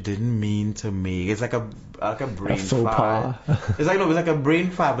narrative, but you didn't mean to make. It's like a brain faux fart. pas. It's like a brain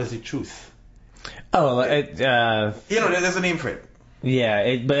fart, but it's the truth. Oh, There's a name for it.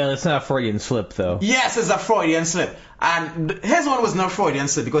 yeah, but it's not a Freudian slip, though. Yes, it's a Freudian slip, and his one was not Freudian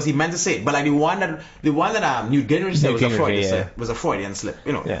slip because he meant to say it. But like the one that Newt Gingrich said was a Freudian slip. Was a Freudian slip,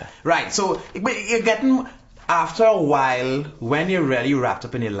 Yeah. Right. So, but you're getting after a while when you're really wrapped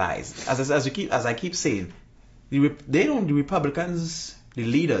up in your lies. As I keep saying, the Republicans, the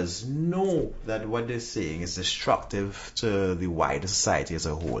leaders know that what they're saying is destructive to the wider society as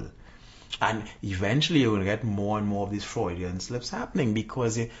a whole. And eventually you're going to get more and more of these Freudian slips happening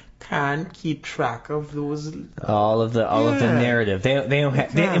because you can't keep track of those. All of the narrative. They don't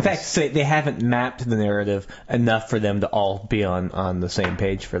have. In fact, they haven't mapped the narrative enough for them to all be on the same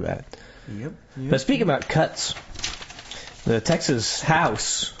page for that. Yep. But speaking about cuts, the Texas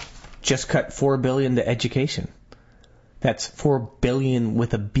House just cut $4 billion to education. That's $4 billion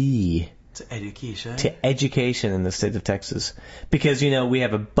with a B. To education. To education in the state of Texas. Because, we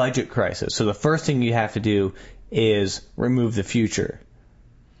have a budget crisis. So the first thing you have to do is remove the future.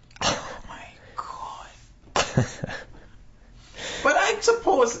 Oh my God. But I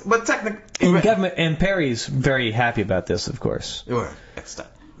suppose, but technically... And Perry's very happy about this, of course. That's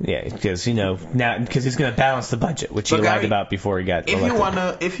that. Yeah, because, because he's going to balance the budget, which he lied about before he got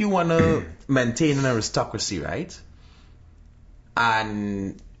elected. If you wanna maintain an aristocracy, right?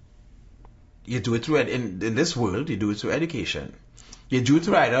 And you do it through in this world, you do it through education. You do it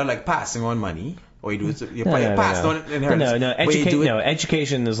through either like passing on money, or you do it through pass on inheritance.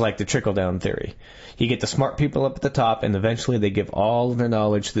 Education is like the trickle down theory. You get the smart people up at the top, and eventually they give all of their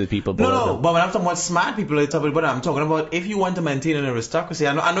knowledge to the people below them. But when I'm talking about smart people at the top, but I'm talking about if you want to maintain an aristocracy.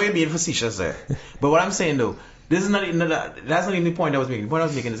 I know you're being facetious there, but what I'm saying though, that's not even the point I was making. The point I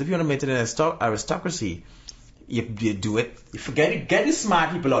was making is if you want to maintain an aristocracy, you do it. You get the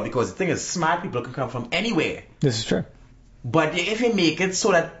smart people out, because the thing is, smart people can come from anywhere. This is true. But if you make it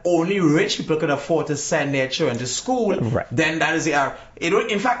so that only rich people can afford to send their children to school, right, then that is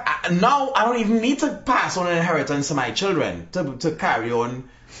in fact, now I don't even need to pass on an inheritance to my children to carry on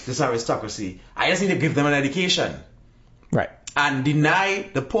this aristocracy. I just need to give them an education. Right. And deny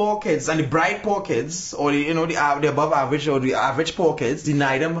the poor kids and the bright poor kids, or the above average or the average poor kids,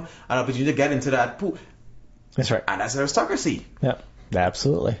 deny them an opportunity to get into that pool. That's right. And that's aristocracy. Yep.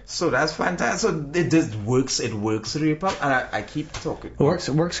 Absolutely. So that's fantastic. So it just works. It works to the Republic. And I keep talking. It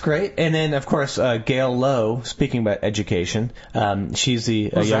works great. And then, of course, Gail Lowe, speaking about education, she's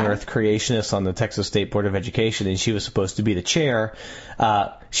the young earth creationist on the Texas State Board of Education, and she was supposed to be the chair.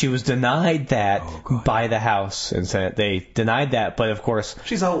 She was denied that by the House and Senate. They denied that, but of course...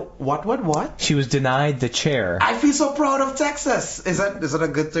 She's a what? She was denied the chair. I feel so proud of Texas. Is that a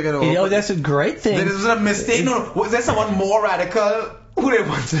good thing at all? That's a great thing. Is it a mistake? No. Was there someone more radical who they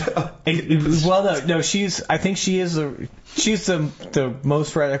wanted? Well, no. I think she's the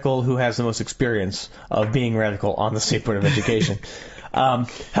most radical who has the most experience of being radical on the State Board of Education.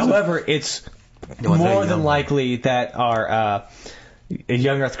 However, it's more than likely that our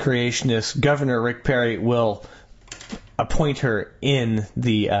young earth creationist Governor Rick Perry will appoint her in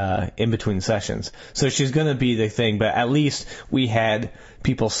the in-between sessions. So she's going to be the thing, but at least we had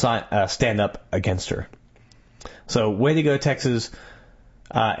people stand up against her. So way to go, Texas,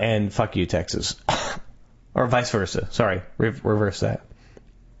 and fuck you, Texas. Or vice versa. Sorry, reverse that.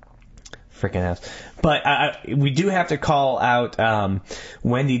 Freaking ass. But we do have to call out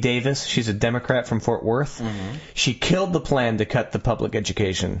Wendy Davis. She's a Democrat from Fort Worth. Mm-hmm. She killed the plan to cut the public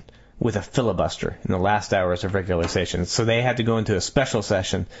education with a filibuster in the last hours of regular session. So they had to go into a special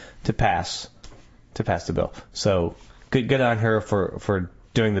session to pass the bill. So good on her for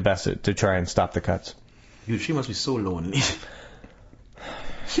doing the best to try and stop the cuts. She must be so lonely.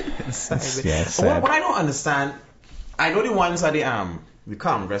 Yes. What I don't understand, I know the ones at the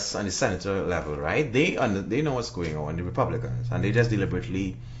Congress and the Senator level, right? They know what's going on, the Republicans, and they just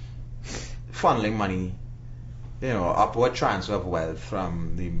deliberately funneling money, upward transfer of wealth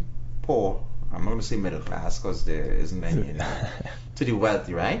from the poor, I'm not going to say middle class because there isn't any, to the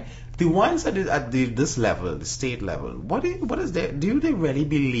wealthy, right? The ones at this level, the state level, what is there? Do they really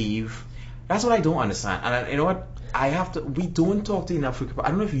believe? That's what I don't understand. And you know what? We don't talk to enough Republicans. I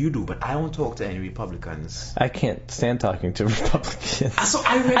don't know if you do, but I don't talk to any Republicans. I can't stand talking to Republicans. So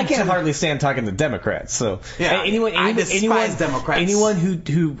I can't hardly stand talking to Democrats. So yeah, I despise Democrats. Anyone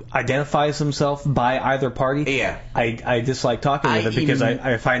who identifies himself by either party, yeah, I dislike talking with them because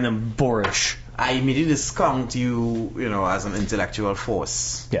I find them boorish. I immediately discount you, as an intellectual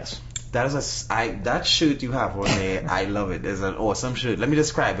force. Yes. That shirt you have on there, I love it. It's an awesome shirt. Let me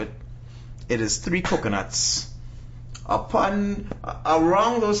describe it. it is 3 coconuts.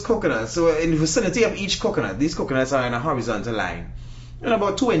 Around those coconuts, so in the vicinity of each coconut, these coconuts are in a horizontal line, and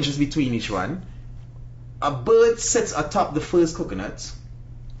about 2 inches between each one. A bird sits atop the first coconut.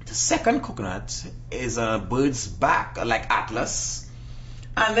 The second coconut is a bird's back, like Atlas,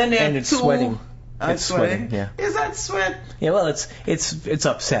 and then there are it's 2. sweating. It's sweating. Yeah. Is that sweat? Yeah. Well, it's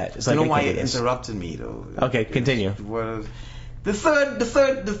upset. It's I like, don't know why I you can't do this. interrupted me though. Okay, continue. The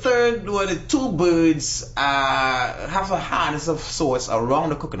third were the 2 birds have a harness of sorts around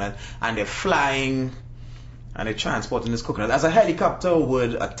the coconut, and they're flying and they're transporting this coconut as a helicopter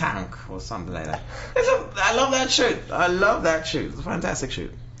would a tank or something like that. I love that shirt. It's a fantastic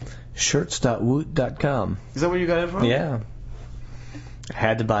shirt. Shirts.woot.com. Is that where you got it from? Yeah. I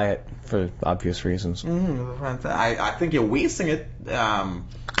had to buy it for obvious reasons. I think you're wasting it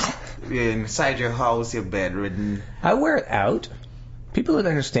inside your house, you're bedridden. I wear it out. People don't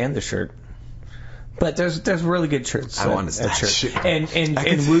understand the shirt. But there's really good shirts. I don't understand shirt.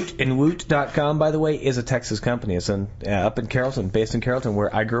 And Woot.com, by the way, is a Texas company. It's up in Carrollton, based in Carrollton,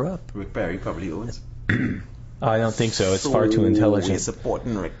 where I grew up. Rick Perry probably owns. I don't think so. It's far too intelligent. We're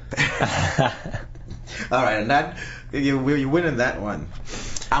supporting Rick. All right, and that you're winning that one.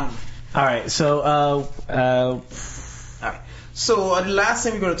 All right, so all right. So the last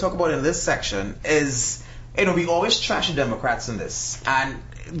thing we're going to talk about in this section is, we always trash the Democrats in this, and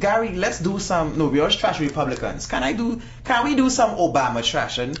Gary, let's do some. No, we always trash Republicans. Can we do some Obama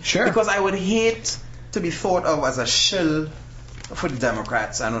trashing? Sure. Because I would hate to be thought of as a shill for the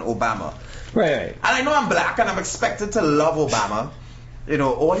Democrats and Obama. Right. And I know I'm black and I'm expected to love Obama.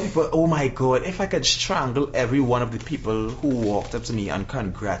 All the people, oh my God, if I could strangle every one of the people who walked up to me and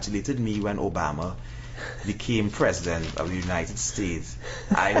congratulated me when Obama became president of the United States,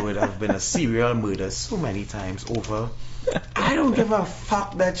 I would have been a serial murderer so many times over. I don't give a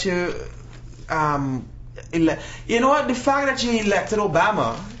fuck that you, you know what, the fact that you elected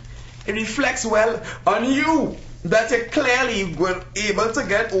Obama, it reflects well on you, that you clearly were able to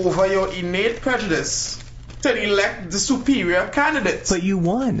get over your innate prejudice to elect the superior candidate. But you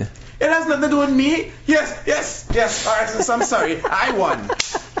won. It has nothing to do with me. Yes. All right, so I'm sorry. I won.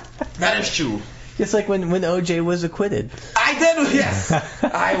 That is true. Just like when OJ was acquitted. I did, yes.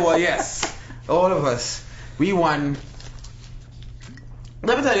 I won, yes. All of us. We won.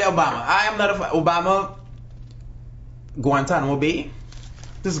 Let me tell you, Obama. I am not a Obama. Guantanamo Bay.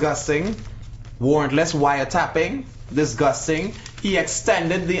 Disgusting. Warrantless wiretapping. Disgusting. He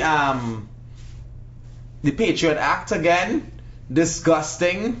extended the Patriot Act again.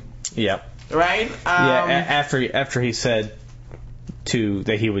 Disgusting. Yep. Right? After he said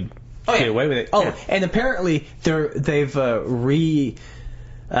that he would get away with it. Oh, yeah. And apparently they've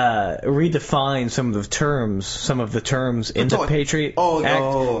redefined some of the terms in the Patriot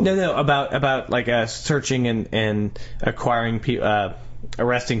Act. No, about like searching and acquiring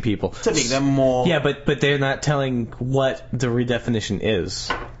arresting people to make them more. Yeah, but they're not telling what the redefinition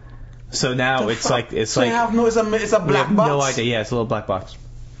is. So now it's like it's a black box. No idea. Yeah, it's a little black box.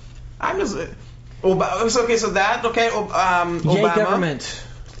 I'm just Obama. Yay, government.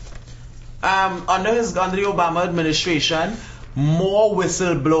 Under the Obama administration, more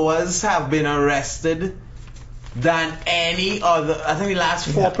whistleblowers have been arrested than any other. I think the last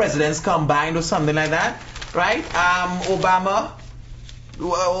 4 presidents combined or something like that, right? Obama.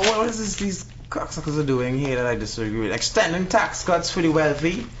 What is this? These cocksuckers are doing here that I disagree with. Extending tax cuts for the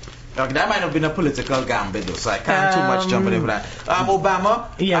wealthy. Okay, that might have been a political gambit though, so I can't too much jump in for that. Obama,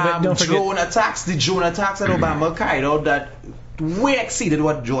 but don't forget drone attacks. The drone attacks that Obama carried out that way exceeded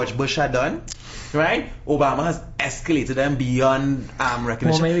what George Bush had done. Right? Obama has escalated them beyond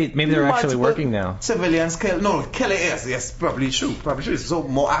recognition. Well, maybe they're actually working now. Civilians killing. Yes, probably true. It's so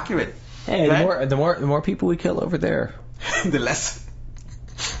more accurate. Hey, right? the more people we kill over there, the less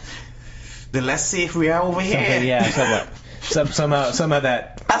safe we are over here. Yeah, somehow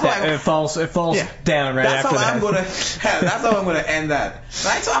that it falls down right after that. That's how I'm gonna end that.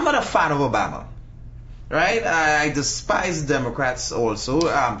 Right? So I'm not a fan of Obama. Right? I despise Democrats also,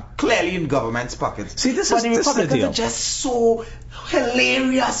 clearly in government's pockets. See, the Republicans deal. are just so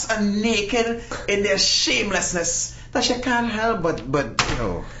hilarious and naked in their shamelessness that you can't help but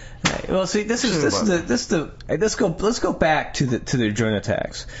Well, see, let's go back to the drone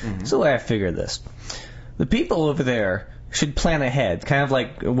attacks. Mm-hmm. This is the way I figure this. The people over there should plan ahead, kind of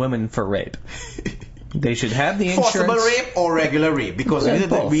like women for rape. They should have the insurance. Forcible rape or regular rape? Because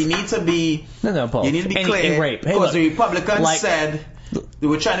we need to be. No, both. You need to be clear. Rape. Because the Republicans said they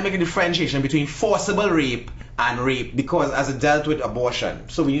were trying to make a differentiation between forcible rape and rape because as it dealt with abortion.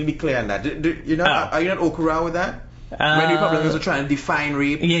 So we need to be clear on that. Are you not okra with that? When Republicans are trying to define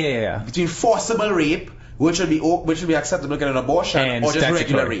rape Yeah. between forcible rape, which would be acceptable to get an abortion, And or just regular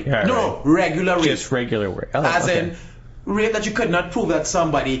statutory. rape. Yeah, No, regular rape. Just regular rape. Oh, As okay. in rape that you could not prove that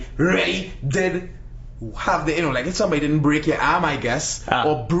somebody really did have the, like if somebody didn't break your arm, I guess,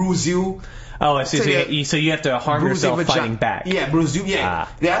 or bruise you. Oh, I see. So So you have to harm bruise your yourself fighting back. Yeah, bruise you. Yeah,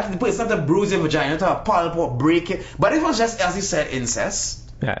 they have to. It's not to bruise your vagina, to pulp or break it. But it was just, as you said, incest.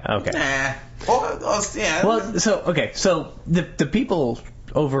 Yeah. Okay. Yeah. Well, so the people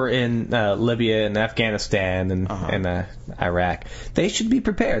over in Libya and Afghanistan and Iraq, they should be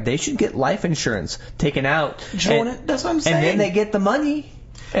prepared. They should get life insurance taken out. That's what I'm saying. And then they get the money,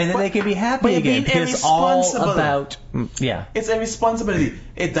 and then they can be happy again. Because it's all about It's a responsibility.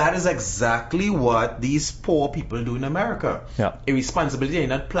 That is exactly what these poor people do in America. Yeah. A responsibility. They're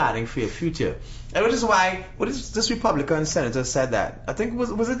not planning for your future. And which is why, this Republican senator said that? I think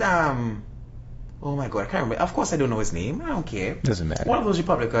was it oh my God, I can't remember. Of course I don't know his name. I don't care. Doesn't matter. One of those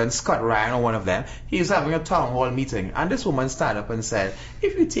Republicans, Scott Ryan or one of them, he was having a town hall meeting, and this woman stood up and said,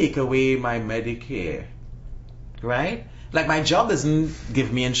 if you take away my Medicare, right? Like, my job doesn't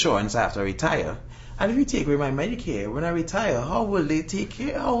give me insurance after I retire. And if you take away my Medicare, when I retire, how will they take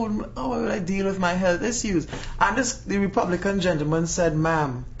care? How will I deal with my health issues? And the Republican gentleman said,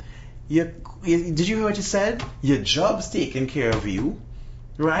 ma'am, did you hear what you said? Your job's taking care of you,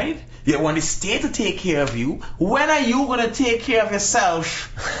 right? You want the state to take care of you. When are you going to take care of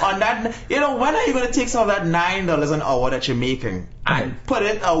yourself on that? When are you going to take some of that $9 an hour that you're making and put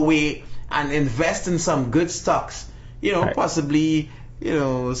it away and invest in some good stocks? Possibly,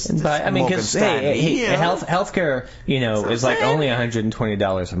 because healthcare, is like only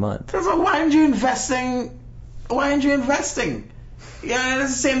 $120 a month. So why aren't you investing? Yeah,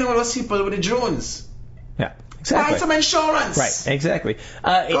 it's the same thing with those people with the drones. Yeah, exactly. Buy some insurance. Right, exactly.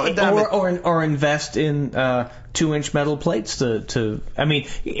 Or invest in 2-inch metal plates to. I mean,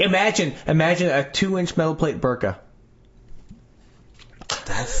 imagine a 2-inch metal plate burqa.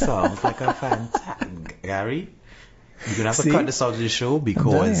 That sounds like a fantastic, Gary. You're going to have to cut this out of the show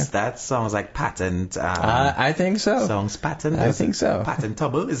because that sounds like patent. I think so. Sounds patent. I think so.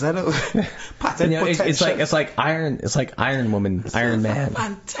 Patentable? Is that a patent potential? It's like Iron Woman, Iron Man.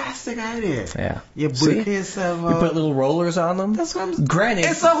 Fantastic idea. Yeah. You break yourself. You put little rollers on them. That's what I'm. Granted,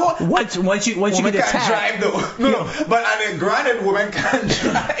 it's a whole. Once you get attacked, drive though. No. But granted, women can't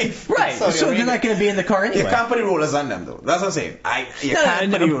drive. Right. So they're not going to be in the car anyway. You can't put the rollers on them though. That's what I'm saying. You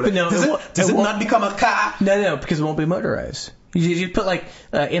can't put the rollers. Does it not become a car? No, because it won't be motorized. You put like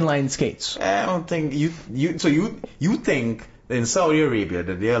inline skates. I don't think you think that in Saudi Arabia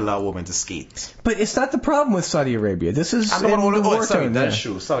that they allow women to skate. But it's not the problem with Saudi Arabia. This is I'm talking about that's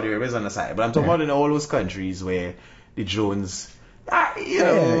true. Saudi Arabia is on the side, but I'm talking about in all those countries where the drones.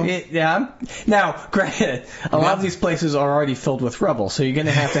 Yeah. Now, granted, a lot of these places are already filled with rubble, so you're going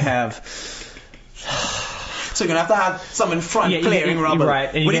to have. So you're going to have some in front clearing rubble.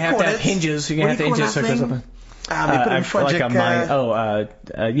 Right, and you're going to have to have hinges. You're going to have to hinges so it goes up. Like a mine.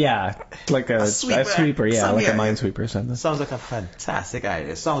 Like a sweeper. Yeah, like a minesweeper or something. Sounds like a fantastic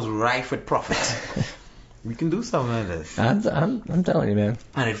idea. Sounds rife with profit. We can do something like this. I'm telling you, man.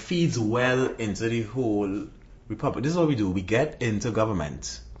 And it feeds well into the whole republic. This is what we do. We get into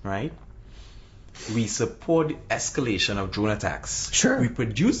government, right? We support the escalation of drone attacks. Sure. We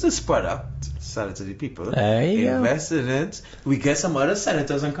produce this product, sell it to the people. There you invest in it. We get some other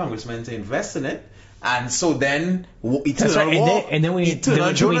senators and congressmen to invest in it. And so then eternal war, and then we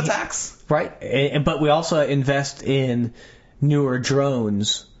drone attacks. Right, but we also invest in newer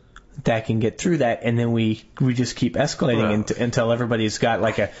drones that can get through that, and then we just keep escalating until everybody's got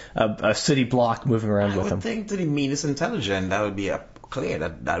like a city block moving around with them. I would think to the meanest intelligent that would be clear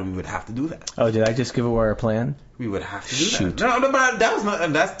that we would have to do that. Oh, did I just give away our plan? We would have to do that. No, but that was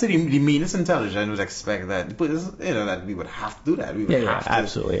not. That's to the meanest intelligent would expect that. But that we would have to do that. We would have to.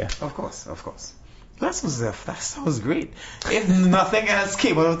 Absolutely, yeah. Of course. That sounds great. If nothing else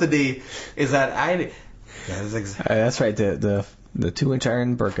came out of today, is that idea? That's right. The 2-inch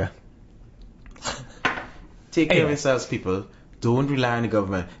iron burqa. Take care of yourselves, people. Don't rely on the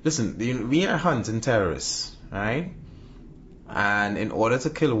government. Listen, we are hunting terrorists, right? And in order to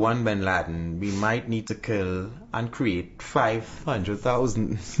kill one bin Laden, we might need to kill and create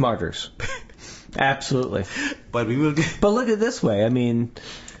 500,000 martyrs. Absolutely. But we will. But look at it this way. I mean,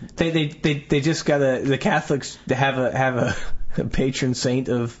 they just got the Catholics have a patron saint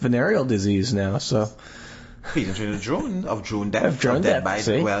of venereal disease now. So. Patron saint of drone death.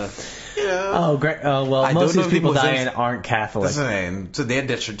 Well. Yeah. Oh, great. Well, most of these people dying aren't Catholic. To their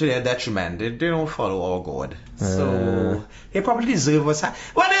detriment, they don't follow our God. So they probably deserve what's happened.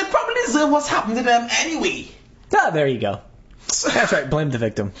 Well, they probably deserve what's happened to them anyway. Ah, there you go. That's right. Blame the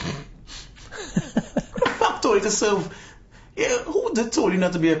victim. Who the fuck told you to serve? Yeah, who told you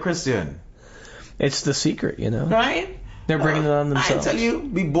not to be a Christian? It's the secret, you know. Right? They're bringing it on themselves. I tell you,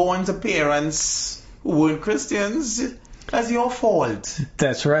 be born to parents who weren't Christians. That's your fault.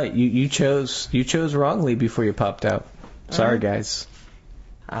 That's right. You chose wrongly before you popped out. Sorry, guys.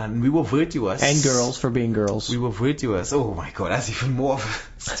 And we were virtuous. And girls for being girls. We were virtuous. Oh my God, that's even more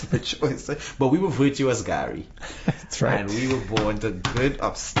of a stupid choice. But we were virtuous, Gary. That's right. And we were born to good,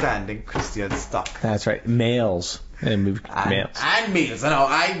 upstanding Christian stock. That's right. Males. Males. And males.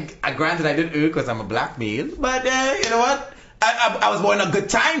 I granted I didn't because I'm a black male, but you know what? I was born in a good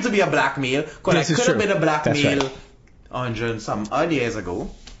time to be a black male because I could have been a black male 100 some odd years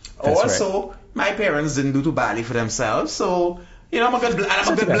ago. That's also, right. My parents didn't do too badly for themselves, so you know I'm a good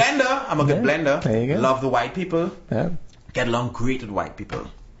blender. I'm a good blender. There you go. Love the white people. Yeah. Get along great with white people.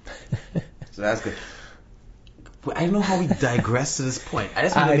 So that's good. But I don't know how we digress to this point. I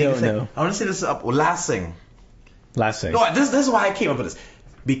just want to know. I want to say this up. Last thing. Last thing. No, this is why I came up with this.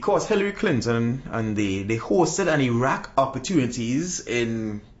 Because Hillary Clinton and they hosted an Iraq Opportunities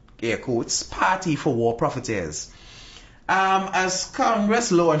in air quotes party for war profiteers. As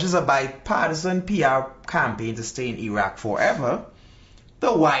Congress launches a bipartisan PR campaign to stay in Iraq forever,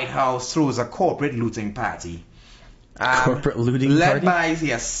 the White House throws a corporate looting party. Corporate looting led party?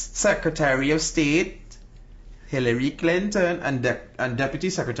 by Secretary of State Hillary Clinton and Deputy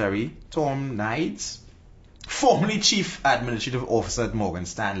Secretary Tom Knight, formerly Chief Administrative Officer at Morgan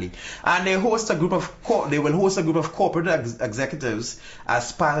Stanley, and they will host a group of corporate executives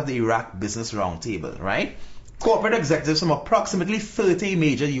as part of the Iraq Business Roundtable, right? Corporate executives from approximately 30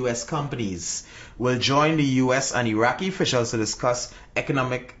 major U.S. companies will join the U.S. and Iraqi officials to discuss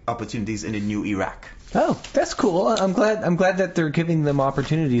economic opportunities in the new Iraq. Oh, that's cool. I'm glad that they're giving them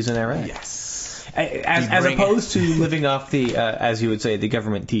opportunities in Iraq. Yes. As opposed to living off the, as you would say, the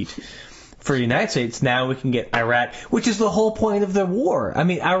government teat. For the United States, now we can get Iraq, which is the whole point of the war. I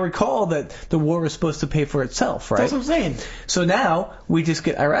mean, I recall that the war was supposed to pay for itself, right? That's what I'm saying. So now we just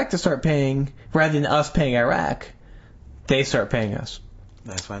get Iraq to start paying, rather than us paying Iraq, they start paying us.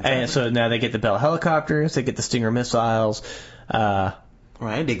 That's fantastic. And so now they get the Bell helicopters, they get the Stinger missiles. Right?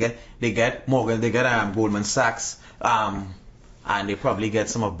 They get Goldman Sachs. And they probably get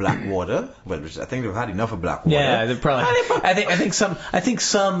some of Blackwater, which I think they've had enough of Blackwater. Yeah, they probably. I think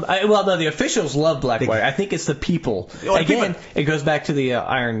some. Well, no, the officials love Blackwater. I think it's the people. Again, it goes back to the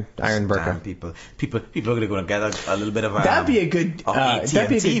Iron Burqa. People are going to get a little bit of. That'd be a good. That'd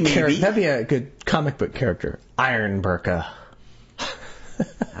be a good maybe. That'd be a good comic book character. Iron Burqa.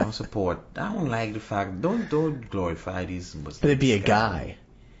 I don't like the fact. Don't glorify these Muslims. But it'd be a guy.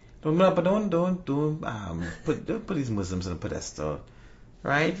 Don't put these Muslims on a pedestal,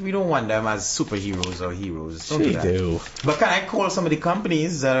 right? We don't want them as superheroes or heroes. Don't do that. Do. But can I call some of the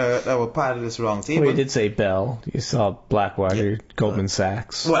companies that were part of this wrong table? Well, you did say Bell. You saw Blackwater, Goldman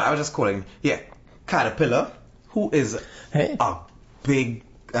Sachs. Well, I was just calling, Caterpillar, who is a big,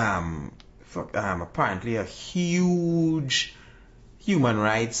 apparently a huge human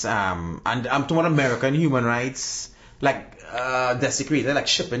rights, and I'm talking about American human rights, like desecrated, like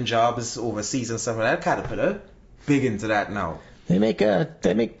shipping jobs overseas and stuff like that. Caterpillar, big into that now. They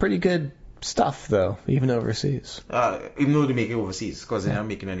make pretty good stuff though, even overseas. Even though they make it overseas, because they're not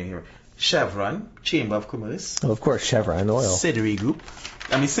making any here. Chevron, Chamber of Commerce. Oh, of course, Chevron Oil. Citigroup,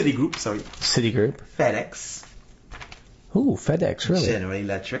 sorry. Citigroup. FedEx. Ooh, FedEx, really? General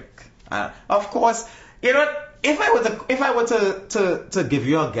Electric. Of course, you know, if I were to give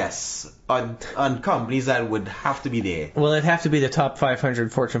you a guess on companies that would have to be there. Well, it'd have to be the top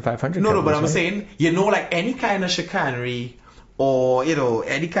 500 Fortune 500 No, but I'm right? saying, like any kind of chicanery or,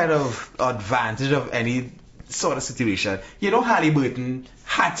 any kind of advantage of any sort of situation, Halliburton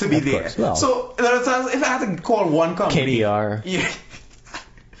had to be of there. Course. Well, so, if I had to call one company. KBR. Yeah.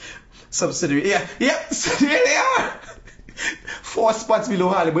 Subsidiary. Yeah. So there they are. 4 spots below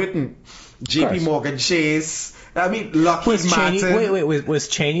Halliburton. JP Morgan Chase. Lockheed Martin. Wait. Was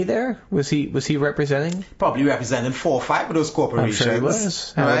Cheney there? Was he representing? Probably representing 4 or 5 of those corporations. I'm sure he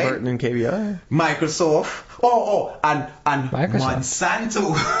was. Halliburton and KBR. Microsoft. And Microsoft.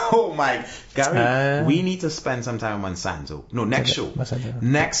 Monsanto. Oh my, Gary, we need to spend some time on Monsanto. No, next show. Monsanto.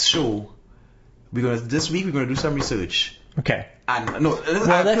 Next show. This week we're gonna do some research. Okay. And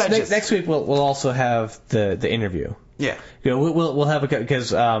next week we'll also have the interview. Yeah. We'll have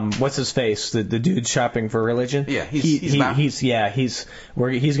because what's his face, the dude shopping for religion. Yeah, he's back. He's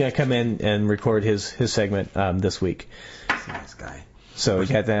gonna come in and record his segment this week. He's a nice guy. So we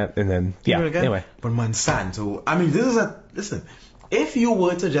got that, and then anyway. But Monsanto, listen, if you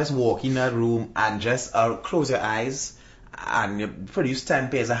were to just walk in that room and just close your eyes and you produce 10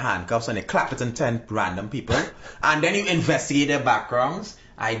 pairs of handcuffs and you clap it on 10 random people and then you investigate their backgrounds,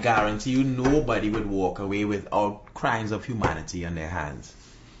 I guarantee you nobody would walk away without crimes of humanity on their hands.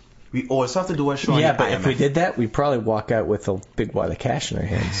 We also have to do a show on Yeah, the but IMF. if we did that, we'd probably walk out with a big wad of cash in our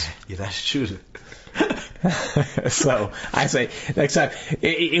hands. Yeah, that's true. So I say next time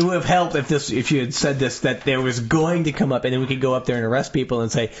it would have helped if you had said this, that there was going to come up, and then we could go up there and arrest people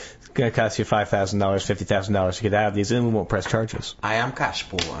and say it's going to cost you $5,000, $50,000 to get out of these, and then we won't press charges. I am cash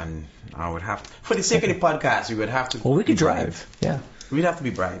poor, and I would have for the sake of the podcast, we would have to. Well, we could be bribed. drive. Yeah. We'd have to be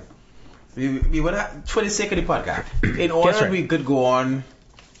bribed. We would have, for the sake of the podcast, in order That's right. we could go on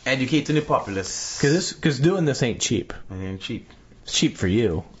educating the populace. Because doing this ain't cheap. It ain't cheap. It's cheap for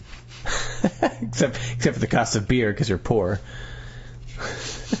you. except for the cost of beer because you're poor.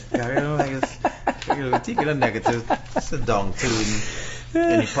 Yeah, I guess taking a negative, it's a down tune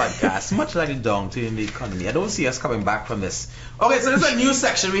in the podcast, much like a down tune in the economy. I don't see us coming back from this. Okay, so this is a new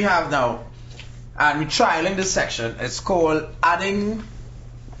section we have now, and we're trialing this section. It's called adding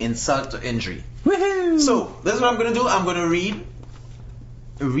insult to injury. Woohoo! So this is what I'm going to do. I'm going to read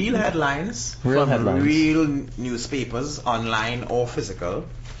real headlines Real from headlines. real newspapers, online or physical.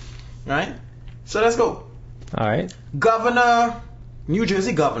 Right? So let's go. All right. New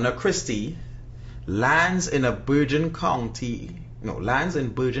Jersey Governor Christie lands in Bergen County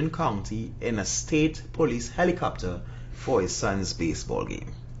in a state police helicopter for his son's baseball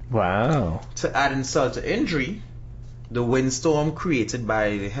game. Wow. To add insult to injury, the windstorm created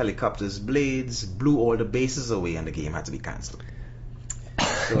by the helicopter's blades blew all the bases away and the game had to be cancelled.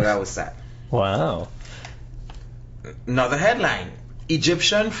 So that was sad. Wow. Another headline: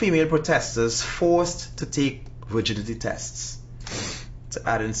 Egyptian female protesters forced to take virginity tests. To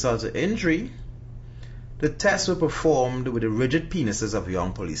add insult to injury, the tests were performed with the rigid penises of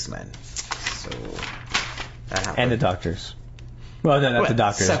young policemen. So that happened. And the doctors. Well, no, not the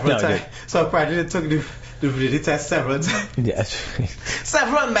doctors. Several No, times. So apparently they took the virginity test several times. Yes.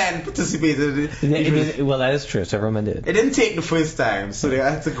 Several men participated. Well, that is true. Several men did. It didn't take the first time, so they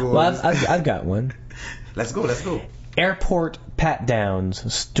had to go. Well, I've got one. Let's go. Airport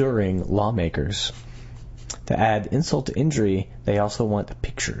pat-downs stirring lawmakers. To add insult to injury, they also want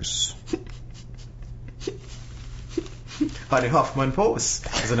pictures. On the Huffman Post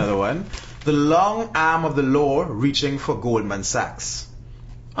is another one. The long arm of the law reaching for Goldman Sachs.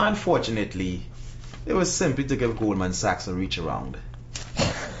 Unfortunately, it was simply to give Goldman Sachs a reach around.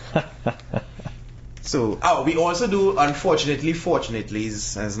 So, we also do unfortunately,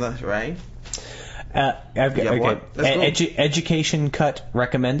 fortunately's, isn't it, right? I've got, Yeah, okay. what? Let's go. Education cut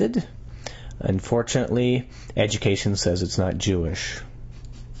recommended. Unfortunately, education says it's not Jewish.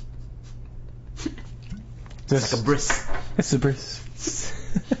 It's like a bris. It's a bris.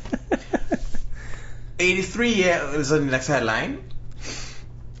 83-year is the next headline.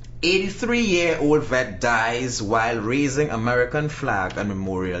 83-year-old vet dies while raising American flag on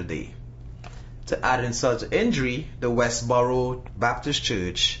Memorial Day. To add insult to injury, the Westboro Baptist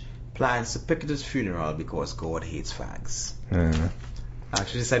Church plans to picket his funeral because God hates flags.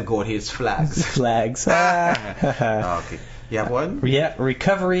 Actually said God hates flags. Flags. Okay. You have one? Yeah,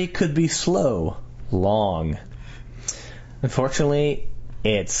 recovery could be slow, long. Unfortunately,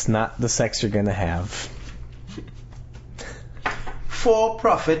 it's not the sex you're going to have.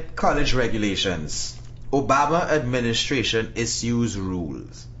 For-profit college regulations. Obama administration issues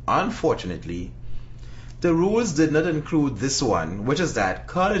rules. Unfortunately, the rules did not include this one, which is that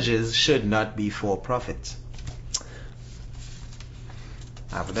colleges should not be for-profit.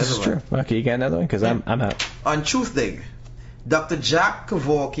 This is true. Okay, you got another one? Because I'm out. On Truthdig, Dr. Jack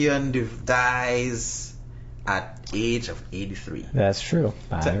Kevorkian dies at age of 83. That's true.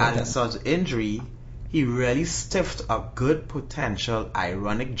 To add insult to injury, he really stiffed a good potential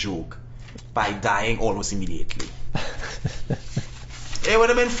ironic joke by dying almost immediately. It would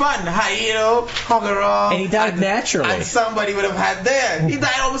have been fun, hung around. And he died naturally. And somebody would have had there. He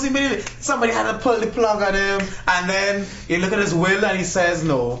died almost immediately. Somebody had to pull the plug on him, and then you look at his will and he says,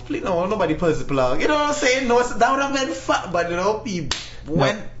 no, please, no, nobody pulls the plug. You know what I'm saying? No, that would have been fun. But he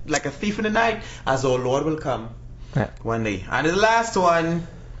went like a thief in the night, as our Lord will come one day. And the last one,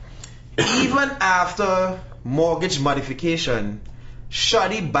 even after mortgage modification,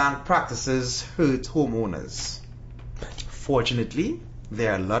 shoddy bank practices hurt homeowners. Fortunately,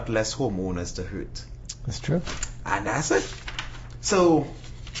 there are a lot less homeowners to hurt. That's true. And that's it. So,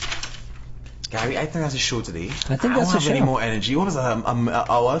 Gary, I think that's a show today. I think that's a don't have show. any more energy. What was it? An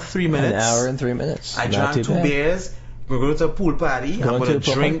hour, 3 minutes? An hour and 3 minutes. I Not drank too 2 bad. beers. We're going to a pool party. I'm going to to a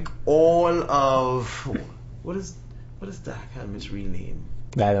pool drink all of... What is What is Dark Helmet's real name?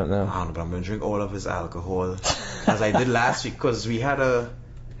 I don't know. I don't know, but I'm going to drink all of his alcohol as I did last week because we had a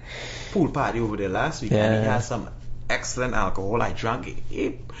pool party over there last week and he had some excellent alcohol. I drank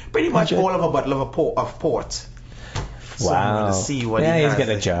pretty much all of a bottle of port. So I'm Wow. going to see what he's got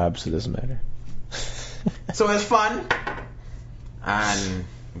a like. job, so it doesn't matter. So it's fun. And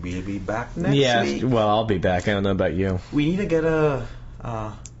we'll be back next week. Well, I'll be back. I don't know about you. We need to get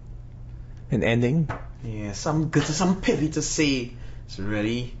an ending? some pivy to say it's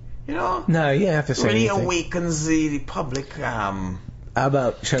really, No, you don't have to say really anything. awakens the public. How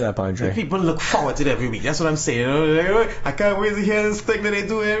about shut up, Andre? People look forward to it every week. That's what I'm saying. I can't wait to hear this thing that they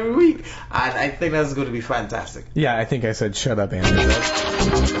do every week. And I think that's going to be fantastic. Yeah, I think I said shut up, Andre.